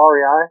Google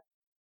REI,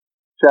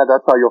 Chad,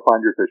 that's how you'll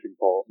find your fishing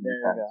pole. There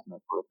you go.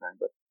 That sort of thing.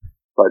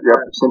 But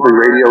yeah, simply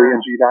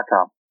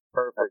radioeng.com.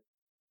 Perfect.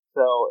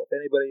 So if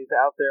anybody's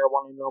out there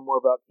wanting to know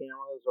more about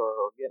cameras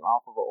or getting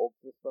off of an old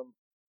system,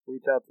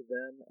 reach out to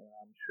them, and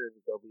I'm sure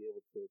that they'll be able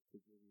to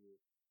give you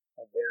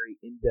a very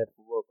in-depth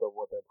look of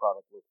what their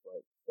product looks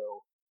like.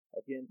 So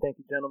again, thank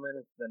you, gentlemen.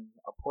 It's been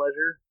a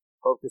pleasure.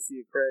 Hope to see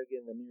you, Craig,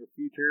 in the near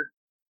future.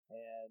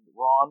 And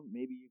Ron,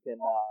 maybe you can,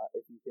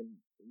 if you can,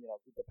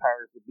 get the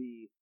powers to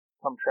be,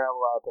 come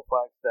travel out to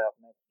Flagstaff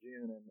next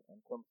June and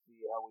come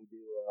see how we do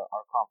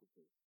our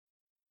conferences.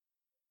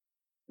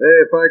 Hey,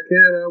 if I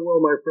can, I will,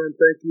 my friend.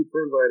 Thank you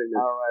for inviting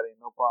me. All righty,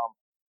 no problem.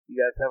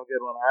 You guys have a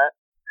good one, all right?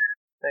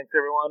 Thanks,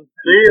 everyone.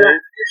 See ya.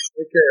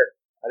 Take care.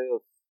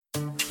 Adios.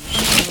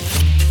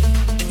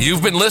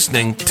 You've been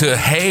listening to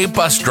Hey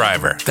Bus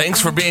Driver. Thanks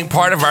for being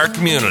part of our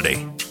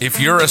community. If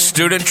you're a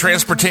student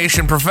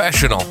transportation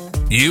professional,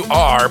 you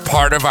are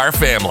part of our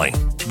family.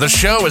 The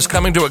show is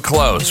coming to a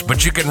close,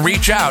 but you can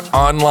reach out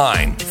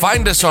online.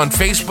 Find us on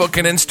Facebook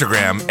and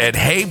Instagram at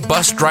Hey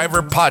Bus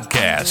Driver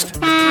Podcast.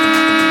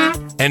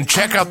 And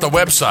check out the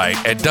website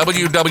at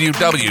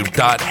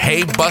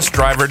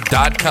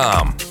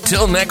www.heybusdriver.com.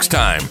 Till next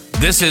time,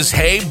 this is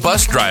Hey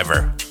Bus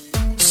Driver,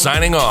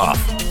 signing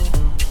off.